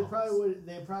box because of they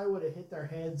bubbles. probably would have hit their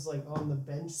heads like on the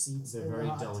bench seats. They're in very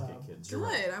the hot delicate tub. kids. Good. You're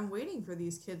right. I'm waiting for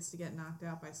these kids to get knocked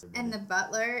out by somebody. And the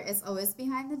butler is always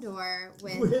behind the door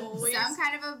with Always. some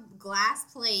kind of a glass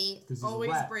plate, 'Cause he's a always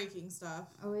rat. breaking stuff.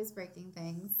 always breaking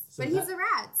things. So but that- he's a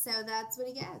rat, so that's what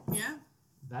he gets. Yeah.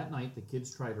 That night, the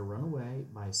kids try to run away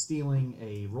by stealing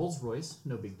a Rolls Royce.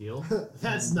 No big deal.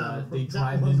 That's And, not. They that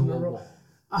drive wasn't into a a wall.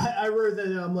 I read that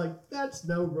and I'm like, that's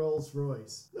no Rolls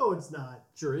Royce. No, it's not.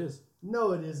 Sure is.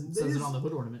 No, it isn't. It says it on the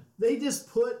hood ornament. They just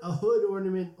put a hood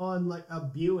ornament on like a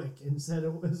Buick and said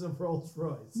it was a Rolls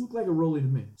Royce. Look like a Rollie to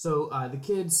me. So the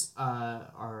kids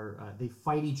they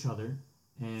fight each other,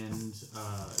 and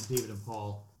David and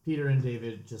Paul, Peter and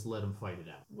David just let them fight it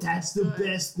out. That's the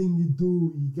best thing to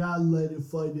do. You gotta let it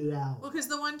fight it out. Well, because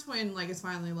the one twin, like, is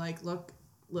finally like, look,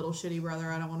 little shitty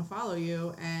brother, I don't want to follow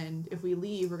you, and if we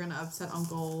leave, we're going to upset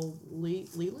Uncle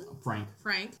Leland? Frank.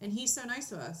 Frank, and he's so nice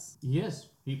to us. Yes.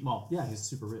 He's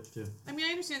super rich too. I mean, I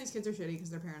understand these kids are shitty because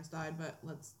their parents died, but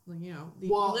let's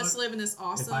live in this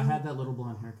awesome. If I had that little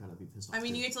blonde haircut, I'd be pissed off. I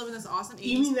mean, too. you get to live in this awesome 80s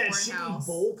You mean that foreign shitty house,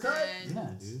 bowl cut? and Yeah,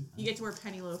 dude. You get to wear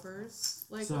penny loafers.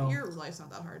 Like, So- your life's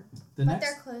not that hard. But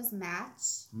their clothes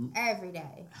match every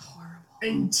day. Horrible.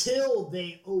 Until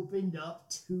they opened up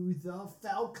to the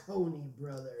Falcone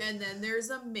brothers. And then there's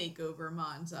a makeover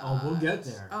montage. Oh, we'll get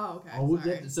there. Oh, okay. We'll sorry.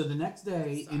 get there. So the next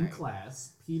day in Sorry.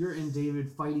 class, Peter and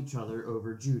David fight each other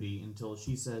over Judy until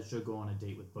she says she'll go on a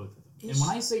date with both of them. Is And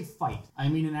when I say fight, I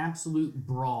mean an absolute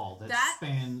brawl that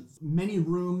spans many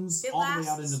rooms all the way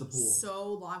out into the pool.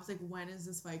 So long. It's like, when is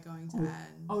this fight going to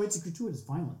end? Oh, it's a gratuitous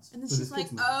violence. And then for she's this like,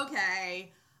 kids movie,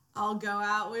 okay, I'll go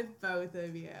out with both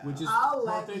of you. which is I'll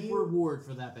let perfect you- reward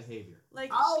for that behavior. Like,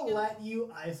 I'll let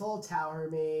you Eiffel Tower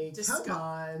me. Come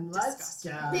on, let's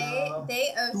go. They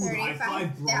owe Dude, high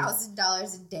five, bro.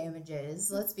 $35,000 in damages.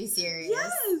 Let's be serious.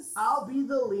 Yes! I'll be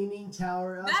the leaning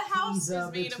tower of That house Pisa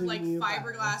is made of, between like, you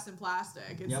fiberglass and plastic.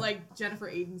 It's Yep. like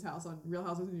Jennifer Aiden's house on Real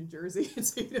Housewives of New Jersey.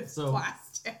 It's made of So-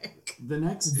 plastic. The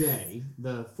next day,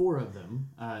 the four of them,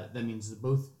 that means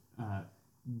both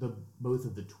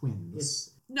of the twins.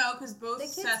 It's, No, because both The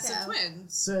kids sets go. of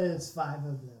twins so it's 5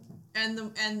 of them. and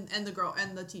the girl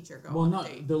and the teacher go Well, on no, a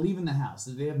date. they're leaving the house.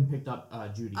 They haven't picked up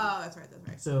Judy. Oh, that's right.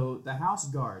 So the house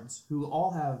guards, who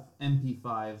all have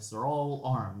MP5s, they're all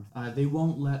armed. They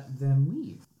won't let them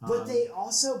leave. But they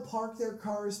also park their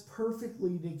cars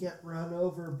perfectly to get run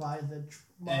over by the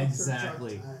monster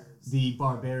Exactly. truck tires. The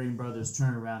Barbarian brothers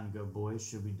turn around and go, "Boys,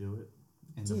 should we do it?"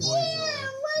 And the boys are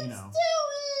like, Let's do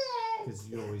it! because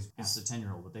you always ask the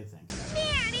 10-year-old what they think.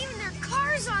 Man, even their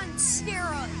car's on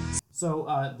steroids.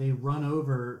 So they run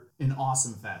over in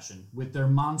awesome fashion with their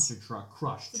monster truck,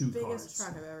 crushed The 2 biggest cars. truck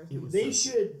I've ever It seen. was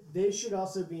They so should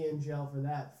also be in jail for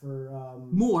that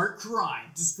more crime,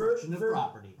 destruction of for-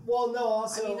 property. well, no,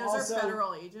 also I mean, those also are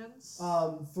federal agents.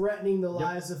 threatening the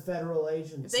lives of federal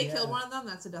agents. If they killed one of them,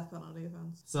 that's a death penalty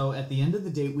offense. So at the end of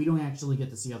the date, we don't actually get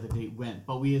to see how the date went,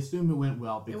 but we assume it went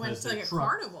well because It went to their like a truck.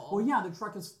 carnival. Well, yeah, the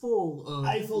truck is full of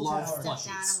Eiffel large Tower. Stuffed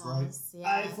plushies, right? animals. Yeah.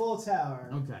 Eiffel Tower.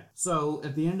 Okay. So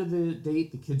at the end of the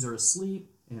date, the kids are asleep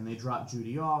and they drop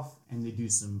Judy off and they do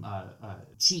some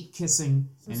cheek kissing,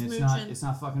 Some and smooching. it's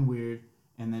not fucking weird,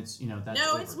 and that's that's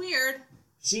No, over. it's weird.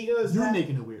 She goes You're back.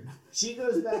 making it weird. She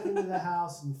goes back into the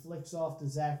house and flicks off to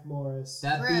Zach Morris.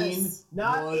 That Gross. bean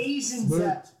Not was Asian smoked.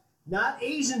 Zach. Not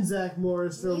Asian Zach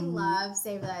Morris We from. love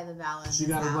Save the Bell in She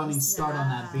this got a running house. start on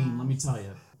that bean. Let me tell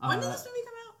you. When did this movie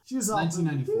come out? She was all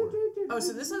 1994. Oh,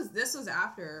 so this was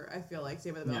after, I feel like,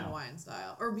 Saved by the Bell Yeah. Hawaiian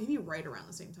Style, or maybe right around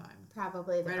the same time.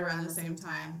 Probably Right around the same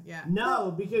time. Yeah.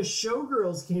 No, because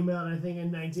Showgirls came out, I think,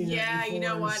 in 1994. Yeah, you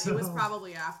know what? It was so-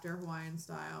 probably after Hawaiian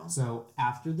Style. So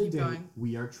after the Keep date, going.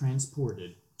 we are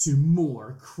transported to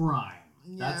more crime.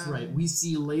 That's Yeah. right. We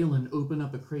see Leyland open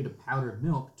up a crate of powdered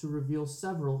milk to reveal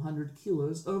several hundred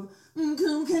kilos of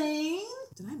cocaine.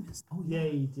 Did I miss? Oh Yeah,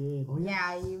 you did. Oh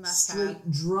yeah. Yeah, you must Straight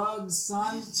have. drugs,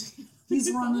 son. He's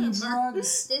running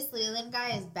drugs. This Leland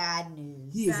guy is bad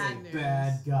news. He is Bad a news.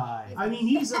 bad guy. I mean,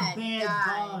 he's a Bad bad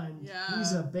guy. Bond. Yeah.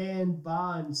 He's a bad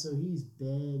Bond, so he's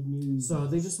bad news. So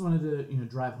they just wanted to,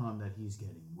 drive home that he's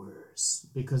getting worse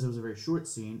because it was a very short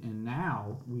scene, and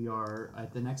now we are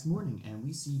at the next morning, and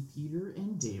we see Peter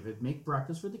and David make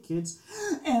breakfast for the kids,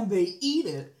 and they eat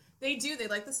it. They do. They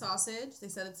like the sausage. They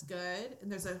said it's good, and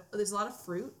there's a lot of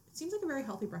fruit. It seems like a very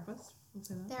healthy breakfast. I'll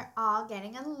say that. They're all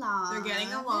getting along. They're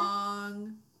getting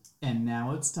along. And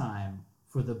now it's time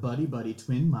for the Buddy Buddy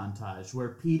twin montage, where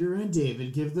Peter and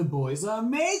David give the boys a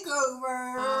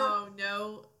makeover. Oh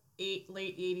no!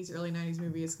 Late 80s, early 90s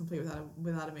movie is complete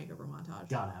without a makeover montage.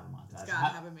 Gotta have a montage.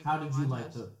 Gotta have a makeover How did you montage.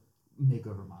 like the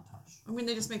makeover montage? I mean,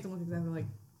 they just make them look exactly like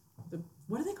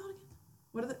what are they called again?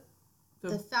 What are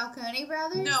The Falcone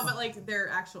brothers? No, but like their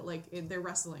actual their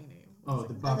wrestling name. Oh,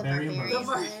 the Barbarian Barbarian Brothers.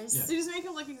 Brothers. Yeah. They just make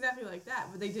them look exactly like that,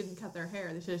 but they didn't cut their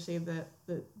hair. They should have shaved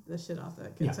the shit off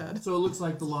that kid's head. So it looks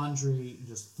like the laundry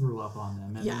just threw up on them,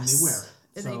 and then Yes. they wear it.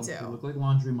 And so they do. look like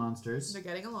laundry monsters. They're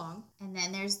getting along. And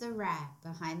then there's the rat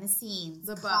behind the scenes.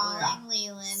 The butler. calling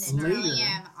Leland and Later, telling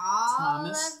him all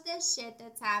Thomas- of the shit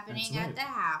that's happening That's right. at the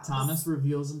house. Thomas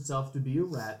reveals himself to be a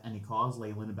rat, and he calls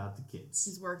Leyland about the kids.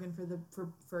 He's working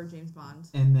for James Bond.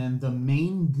 And then the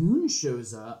main goon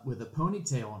shows up with a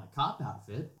ponytail and a cop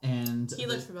outfit, and He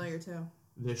looks familiar too.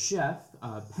 the chef,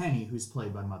 Penny, who's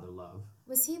played by Mother Love.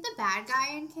 Was he the bad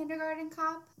guy in Kindergarten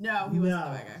Cop? No, he wasn't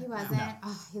No. the bad guy. He wasn't. No.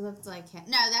 Oh, he looked like him.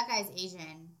 No, that guy's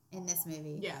Asian in this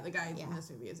movie. Yeah, the guy Yeah. in this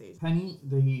movie is Asian. Penny,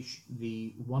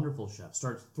 the wonderful chef,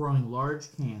 starts throwing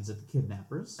large cans at the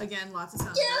kidnappers. Again, lots of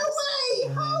sound Get effects. away!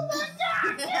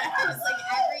 And then- It was like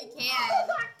every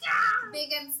can.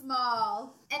 Big and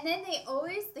small. And then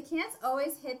the cans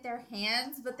always hit their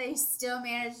hands, but they still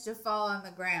manage to fall on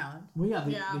the ground. Well, yeah,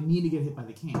 they need to get hit by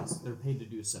the cans. They're paid to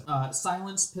do so.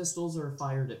 Silenced pistols are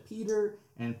fired at Peter,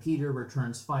 and Peter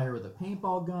returns fire with a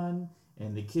paintball gun,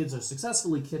 and the kids are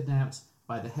successfully kidnapped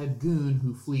by the head goon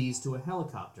who flees to a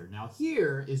helicopter. Now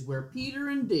here is where Peter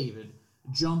and David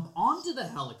jump onto the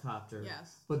helicopter,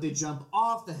 but they jump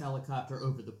off the helicopter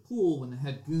over the pool when the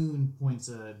head goon points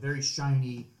a very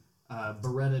shiny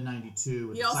Beretta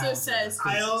 92. He also says,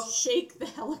 shake the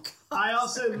helicopter. I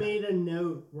also made a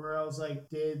note where I was like,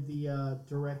 did the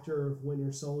director of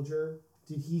Winter Soldier,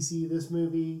 did he see this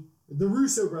movie? The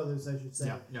Russo brothers, I should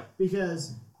say. Yeah.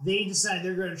 Because they decide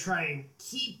they're going to try and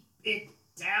keep it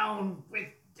down with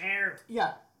their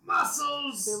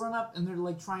muscles. They run up and they're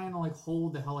like trying to like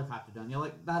hold the helicopter down. You're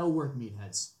like, that'll work,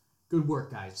 meatheads. Good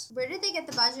work, guys. Where did they get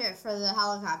the budget for the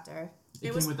helicopter?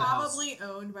 It was probably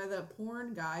owned by the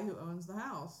porn guy who owns the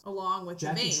house, along with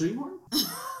Jackie the maid.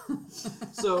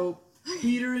 Treehorn? So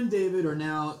Peter and David are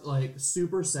now like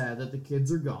super sad that the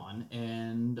kids are gone,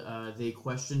 and they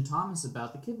question Thomas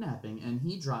about the kidnapping, and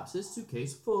he drops his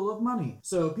suitcase full of money.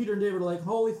 So Peter and David are like,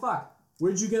 holy fuck,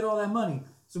 where'd you get all that money?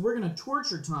 So we're going to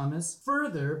torture Thomas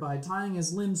further by tying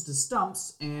his limbs to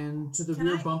stumps and to the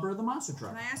rear bumper of the monster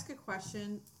truck. Can I ask a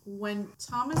question? When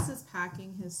Thomas is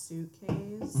packing his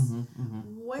suitcase,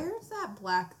 where's that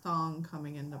black thong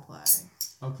coming into play?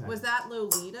 Okay. Was that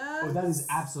Lolita? Oh, that is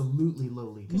absolutely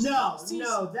Lolita.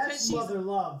 No, that's Mother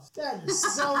Loves. That is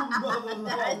so Mother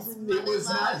Loves. It was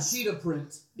not cheetah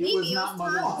print. It was not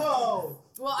Mother Loves. Oh.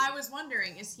 Well, I was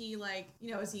wondering, is he like,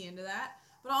 is he into that?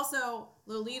 But also,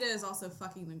 Lolita is also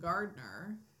fucking the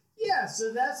gardener. Yeah,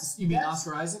 so that's... You mean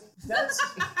Oscar Isaac? That's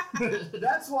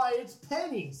why it's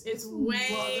pennies. It's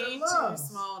way too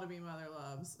small to be Mother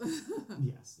Loves.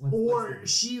 Yes.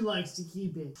 She likes to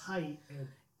keep it tight and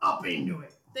up into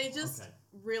it. They just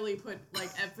really put like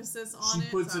emphasis on it. She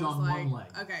puts it on one leg.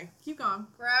 Okay, keep going.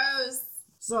 Gross.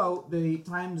 So they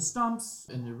tie him to stumps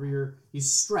in the rear.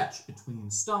 He's stretched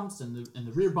between stumps and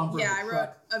the rear bumper of the truck. I wrote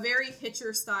a very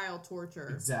Hitcher-style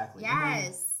torture. Exactly.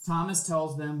 Yes. Thomas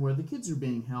tells them where the kids are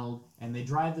being held, and they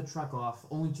drive the truck off,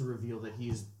 only to reveal that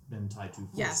he's been tied to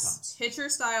four stumps.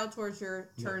 Hitcher-style torture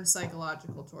turns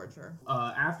psychological torture.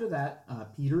 After that,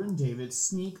 Peter and David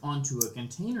sneak onto a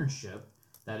container ship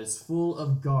that is full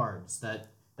of guards that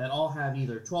all have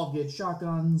either 12-gauge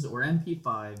shotguns or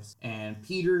MP5s, and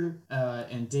Peter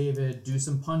and David do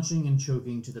some punching and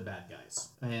choking to the bad guys.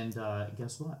 And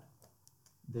guess what?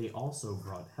 They also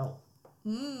brought help.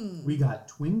 We got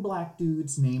twin black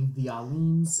dudes named the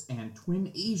Alims and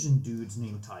twin Asian dudes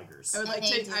named Tigers. I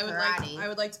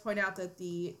would like to point out that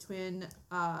the twin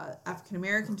African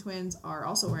American twins are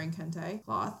also wearing kente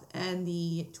cloth, and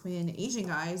the twin Asian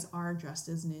guys are dressed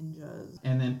as ninjas.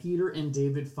 And then Peter and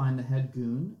David find the head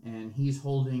goon, and he's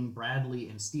holding Bradley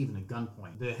and Steven at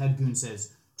gunpoint. The head goon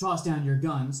says, "Toss down your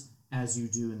guns," as you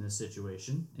do in this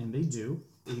situation, and they do.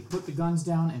 They put the guns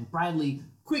down, and Bradley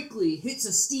quickly hits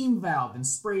a steam valve and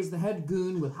sprays the head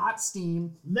goon with hot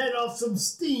steam. Let off some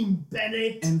steam,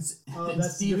 Bennett! And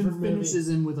Steven finishes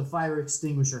him with a fire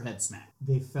extinguisher head smack.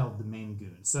 They felled the main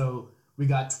goon. So we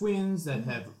got twins that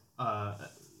have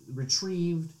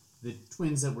retrieved the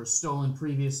twins that were stolen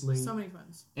previously. So many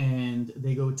twins. And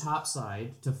they go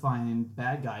topside to find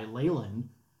bad guy Leyland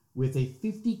with a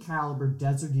 .50 caliber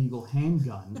Desert Eagle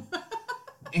handgun.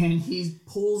 And he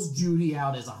pulls Judy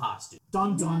out as a hostage.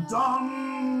 Dun dun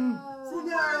dun!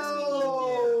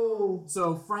 No!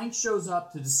 So Frank shows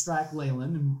up to distract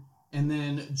Leyland, and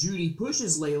then Judy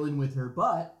pushes Leyland with her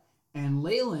butt, and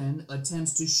Leyland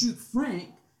attempts to shoot Frank,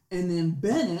 and then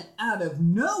Bennett, out of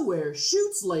nowhere,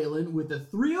 shoots Leyland with a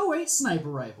 .308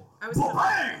 sniper rifle. I was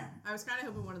kind of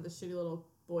hoping one of the shitty little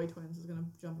boy twins was going to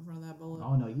jump in front of that bullet.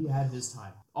 Oh no, he had his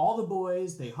time. All the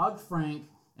boys, they hug Frank,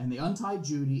 and they untie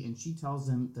Judy, and she tells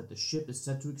them that the ship is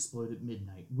set to explode at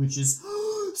midnight, which is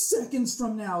seconds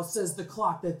from now, says the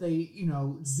clock that they,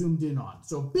 zoomed in on.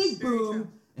 So big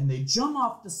boom, and they jump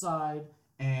off the side,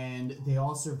 and they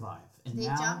all survive. And they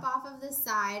jump off of the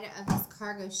side of this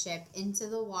cargo ship into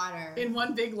the water. In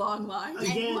one big long line.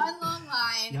 In one long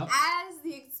line. Yep. As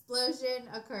the explosion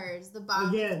occurs, the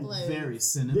bomb explodes. Very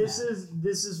cinematic.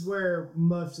 This is where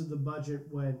most of the budget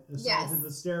went, aside to the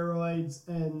steroids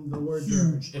and the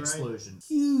wardrobe. Huge explosion.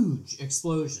 Huge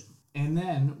explosion. And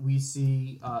then we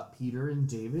see Peter and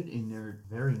David in their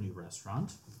very new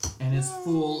restaurant, and it's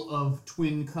full of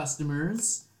twin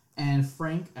customers. And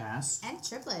Frank asks, and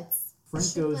triplets.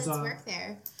 Frank triplets goes, work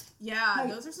there. Yeah,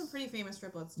 those are some pretty famous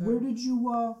triplets. Too. Where'd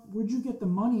you get the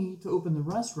money to open the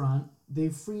restaurant they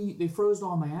froze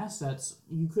all my assets.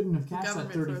 You couldn't have cashed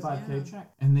that government froze, $35K check.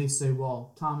 And they say,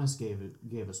 well, Thomas gave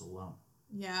us a loan.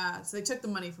 Yeah, so they took the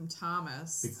money from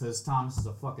Thomas. Because Thomas is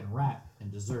a fucking rat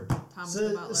and deserved it. Thomas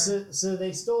the butler. So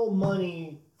they stole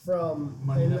money from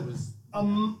Money that was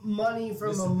money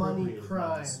from a money misappropriated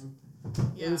crime.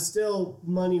 Yeah. It was still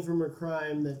money from a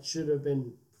crime that should have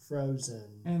been frozen.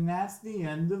 And that's the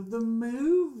end of the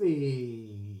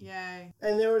movie. Yay.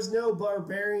 And there was no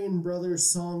Barbarian Brothers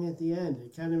song at the end.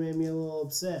 It kind of made me a little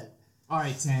upset. All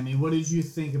right, Tammy, what did you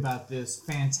think about this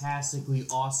fantastically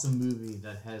awesome movie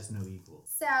that has no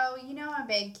equals? So, you know, I'm a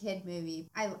big kid movie.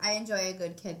 I enjoy a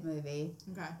good kid movie.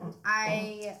 Okay.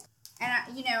 I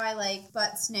like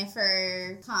butt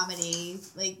sniffer comedy,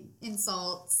 like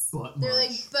insults. They're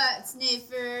like butt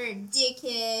sniffer and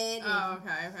dickhead. Oh,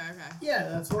 okay. Yeah,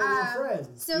 that's why we're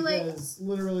friends. So, because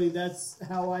literally that's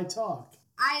how I talk.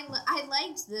 I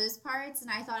liked those parts,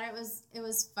 and I thought it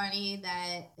was funny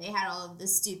that they had all of the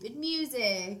stupid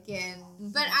music,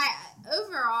 but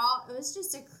overall it was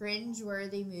just a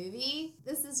cringe-worthy movie.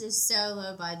 This is just so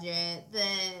low budget.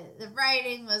 The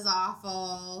writing was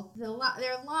awful. Their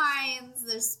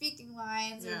speaking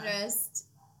lines are just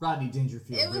Rodney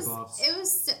Dangerfield it ripoffs.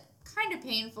 was kind of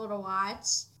painful to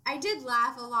watch. I did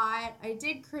laugh a lot, I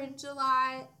did cringe a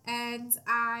lot, and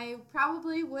I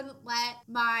probably wouldn't let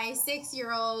my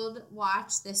 6-year-old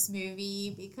watch this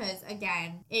movie because,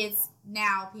 again, it's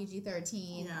now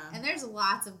PG-13, and there's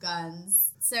lots of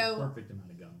guns. So Perfect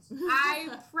amount of guns. I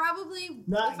probably...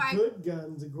 Not good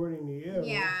guns, according to you.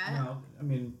 Yeah. No, I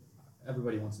mean,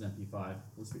 everybody wants an MP5.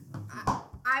 Let's be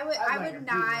I would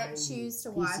not P90, choose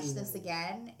to watch PC90. this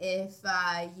again if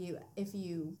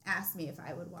you asked me if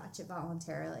I would watch it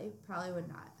voluntarily. Probably would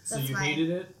not. So you hated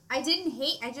it? I didn't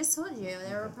hate. I just told you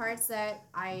there were parts that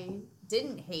I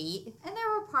didn't hate, and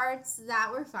there were parts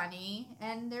that were funny,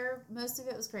 and most of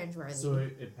it was cringeworthy. So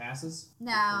it passes?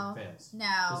 No. Or it fails?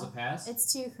 No. Does it pass?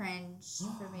 It's too cringe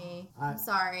for me. I'm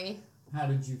sorry. How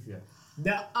did you feel?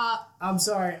 No, I'm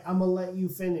sorry. I'm gonna let you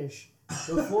finish.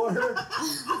 Before You're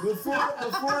so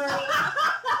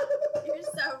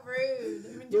rude.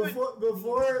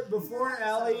 before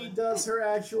Allie does her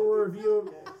actual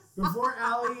review, before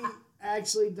Allie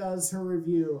actually does her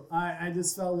review, I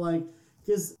just felt like,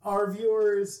 because our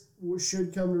viewers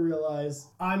should come to realize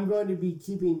I'm going to be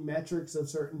keeping metrics of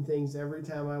certain things every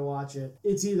time I watch it.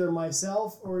 It's either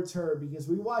myself or it's her, because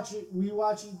we watch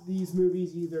these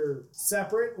movies either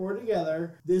separate or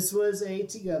together. This was a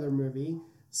together movie.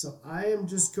 So I am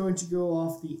just going to go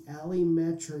off the Allie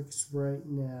metrics right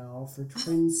now for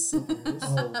Twin Sinners.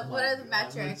 What are the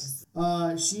metrics?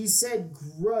 She said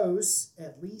gross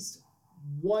at least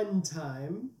one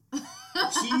time.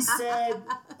 She said,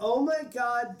 oh my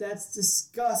God, that's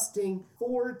disgusting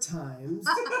 4 times.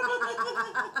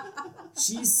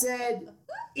 She said,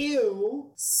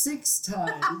 ew 6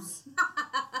 times.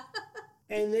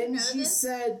 And then she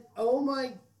said, oh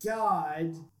my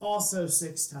God, also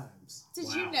 6 times.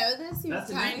 Did you know this?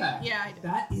 That's an impact. Yeah, I did.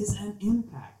 That is an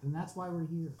impact, and that's why we're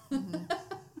here.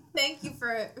 Thank you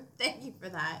for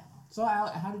that. So,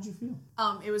 how did you feel?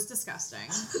 It was disgusting.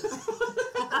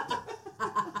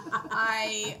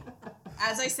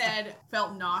 As I said,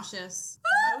 felt nauseous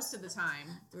most of the time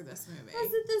through this movie.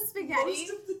 Was it the spaghetti?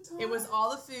 Most of the time. It was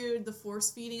all the food, the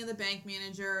force feeding of the bank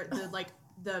manager,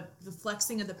 the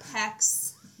flexing of the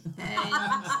pecs, and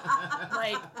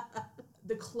like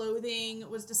the clothing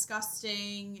was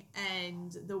disgusting,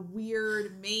 and the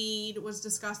weird maid was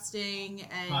disgusting,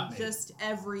 and just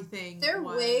everything. Their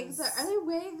wigs are they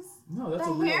wigs? No, that's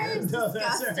the a real hair hair. is No,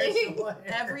 that's disgusting. her actual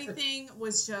hair. Everything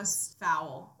was just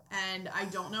foul. And I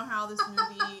don't know how this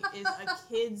movie is a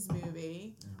kid's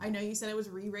movie. I know you said it was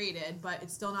re-rated, but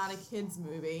it's still not a kid's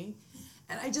movie.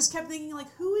 And I just kept thinking, like,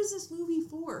 who is this movie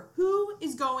for? Who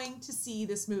is going to see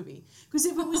this movie? Because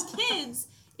if it was kids,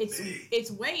 it's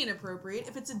way inappropriate.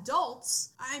 If it's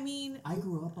adults, I mean... I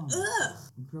grew up on this. Ugh.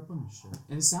 You grew up on this shit.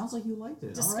 And it sounds like you liked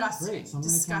it. Disgusting. All right, great. So I'm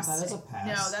going to count that as a Disgusting. pass.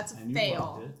 No, that's a and fail. You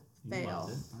loved it. You Fail.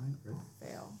 loved it. All right, great.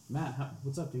 Fail. Matt,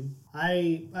 what's up, dude?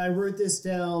 I wrote this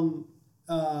down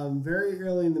very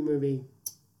early in the movie.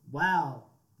 Wow,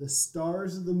 the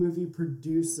stars of the movie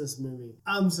produced this movie.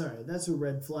 I'm sorry, that's a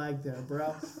red flag there,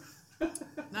 bro.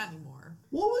 Not anymore.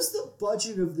 What was the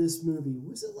budget of this movie?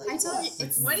 Was it like I told you, what?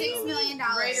 it's What do you $6 mean, million.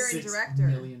 writer and $6 director?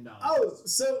 million. Oh,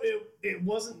 so it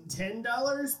wasn't $10?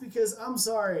 Because I'm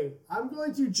sorry, I'm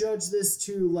going to judge this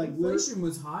to like Inflation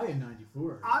was high in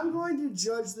 '94. I'm going to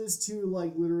judge this to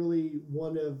like literally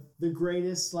one of the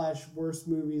greatest / worst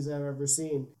movies I've ever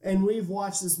seen. And we've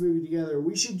watched this movie together.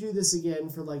 We should do this again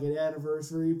for like an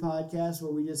anniversary podcast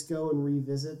where we just go and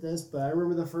revisit this. But I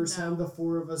remember the first time the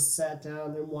four of us sat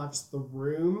down and watched The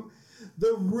Room.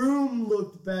 The Room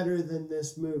looked better than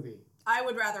this movie. I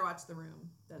would rather watch The Room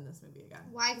than this movie again.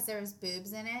 Why? Because there was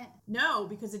boobs in it? No,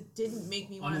 because it didn't make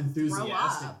me want to throw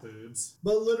Unenthusiastic up. boobs.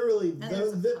 But literally,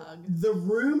 there's a pug. the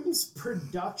Room's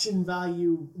production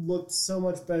value looked so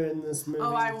much better in this movie.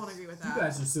 Oh, I won't agree with that. You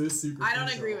guys are so super. I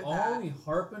don't agree with that. Only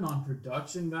harping on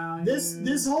production value.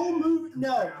 This whole movie.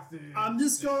 No, graphics.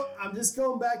 I'm just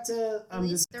going back to. At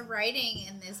least the writing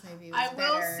in this movie was I will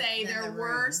better say than there The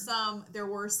were Room.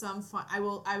 some fun. I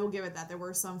will give it that there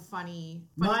were some funny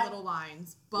My- little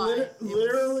lines, but it was-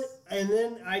 literally, and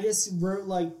then I just wrote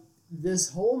like this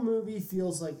whole movie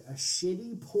feels like a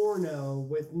shitty porno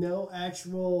with no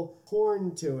actual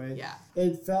porn to it. Yeah.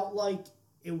 It felt like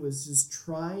it was just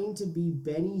trying to be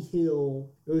Benny Hill.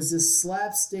 It was just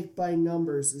slapstick by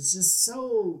numbers. It's just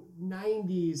so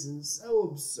 90s and so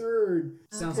absurd.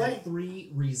 Sounds like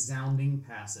 3 resounding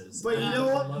passes. But you know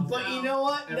Everybody what? loved But it. you know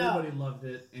what? Everybody loved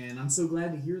it, and I'm so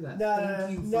glad to hear that. No,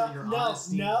 Thank you for no, your no,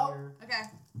 honesty no. here. okay.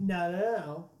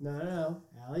 No.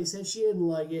 Allie said she didn't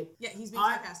like it. Yeah, he's being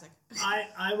I- sarcastic.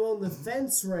 I'm on the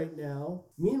fence right now.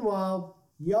 Meanwhile,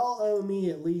 y'all owe me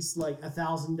at least like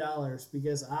 $1,000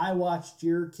 because I watched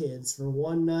your kids for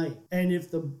one night. And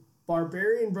if the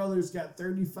Barbarian Brothers got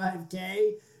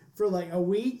 $35K for like a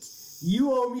week,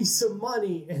 you owe me some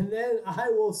money, and then I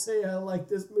will say I like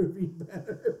this movie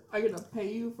better. I gonna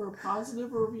pay you for a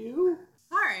positive review?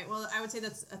 All right. Well, I would say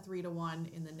that's a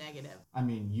 3-1 in the negative. I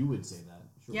mean, you would say that.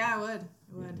 Sure. Yeah, I would.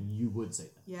 You would say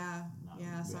that. Yeah. No,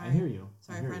 Yeah. Sorry. I hear you.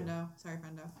 Sorry, I hear you. friendo. Sorry,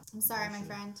 friendo. I'm sorry, my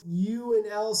friend. You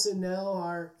and Allison now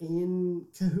are in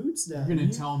cahoots now. You're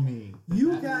gonna tell me that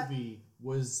you that got- movie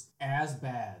was as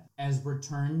bad as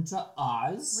Return to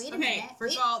Oz? Wait a Okay. minute.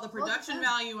 First Wait, of all, the hold production on.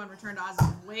 value on Return to Oz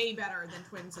is way better than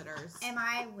Twin Sitters. Am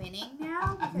I winning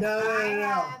now? Because No. I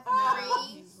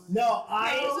have 3. No,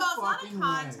 Okay, so it's not a fucking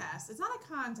contest. It's not a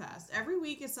contest. Every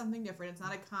week is something different. It's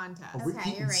not a contest. We're Okay,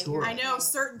 keeping you're right, score. you're I right. know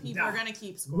certain people are gonna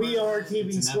keep score. we are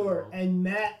keeping It's score, inevitable. and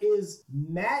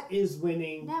Matt is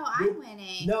winning. No, I'm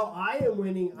winning. No, I am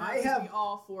winning. No, I 'cause have. we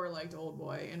all 4 liked Old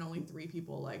Boy, and only 3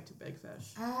 people liked Big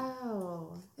Fish.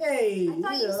 Oh. Hey, I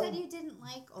thought you know. said you didn't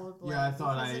like Old Boy Yeah, I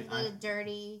thought because I- of the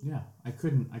dirty... Yeah, I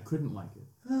couldn't like it.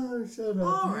 Oh, shut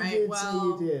up! All you right, did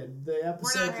well, say you did. The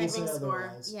episode not will say keeping score.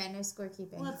 otherwise. Yeah, no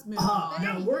scorekeeping. Let's move Ah, on.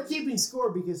 no, we're keeping score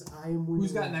because I am winning.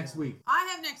 Who's got right next now. week? I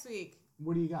have next week.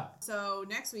 What do you got? So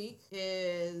next week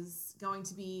is going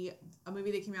to be a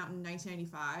movie that came out in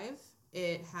 1995.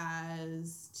 It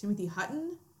has Timothy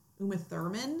Hutton, Uma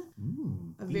Thurman,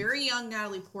 a very young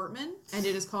Natalie Portman, and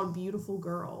it is called Beautiful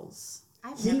Girls.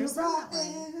 I've never Here seen I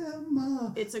that one.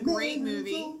 am, It's a great man of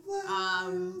movie. the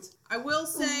world. I will All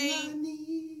say I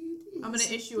need I'm going is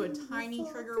to issue a beautiful tiny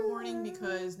trigger warning girl.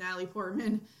 because Natalie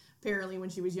Portman apparently when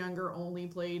she was younger only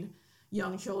played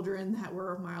young children that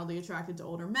were mildly attracted to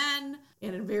older men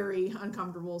in a very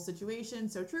uncomfortable situation.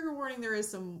 So trigger warning, there is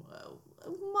some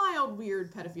mild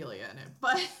weird pedophilia in it.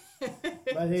 But But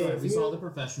hey, Sorry, if we you- saw the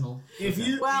professional. If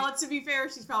you well, to be fair,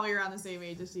 she's probably around the same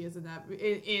age as she is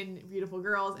in Beautiful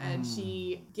Girls, and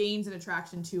she gains an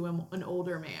attraction to an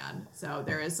older man. So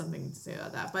there is something to say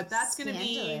about that. But that's going to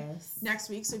be Scandalous. next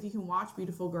week. So if you can watch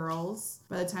Beautiful Girls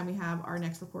by the time we have our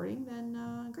next recording,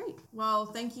 then great. Well,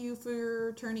 thank you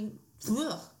for turning.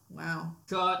 Ugh, wow.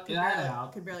 Cut that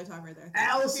out. Could barely talk right there.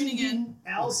 Thanks for tuning in.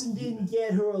 Allison didn't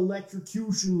get her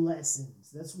electrocution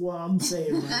lessons. That's what I'm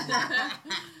saying right now.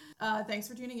 Thanks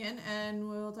for tuning in, and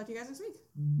we'll talk to you guys next week.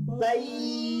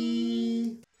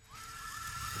 Bye.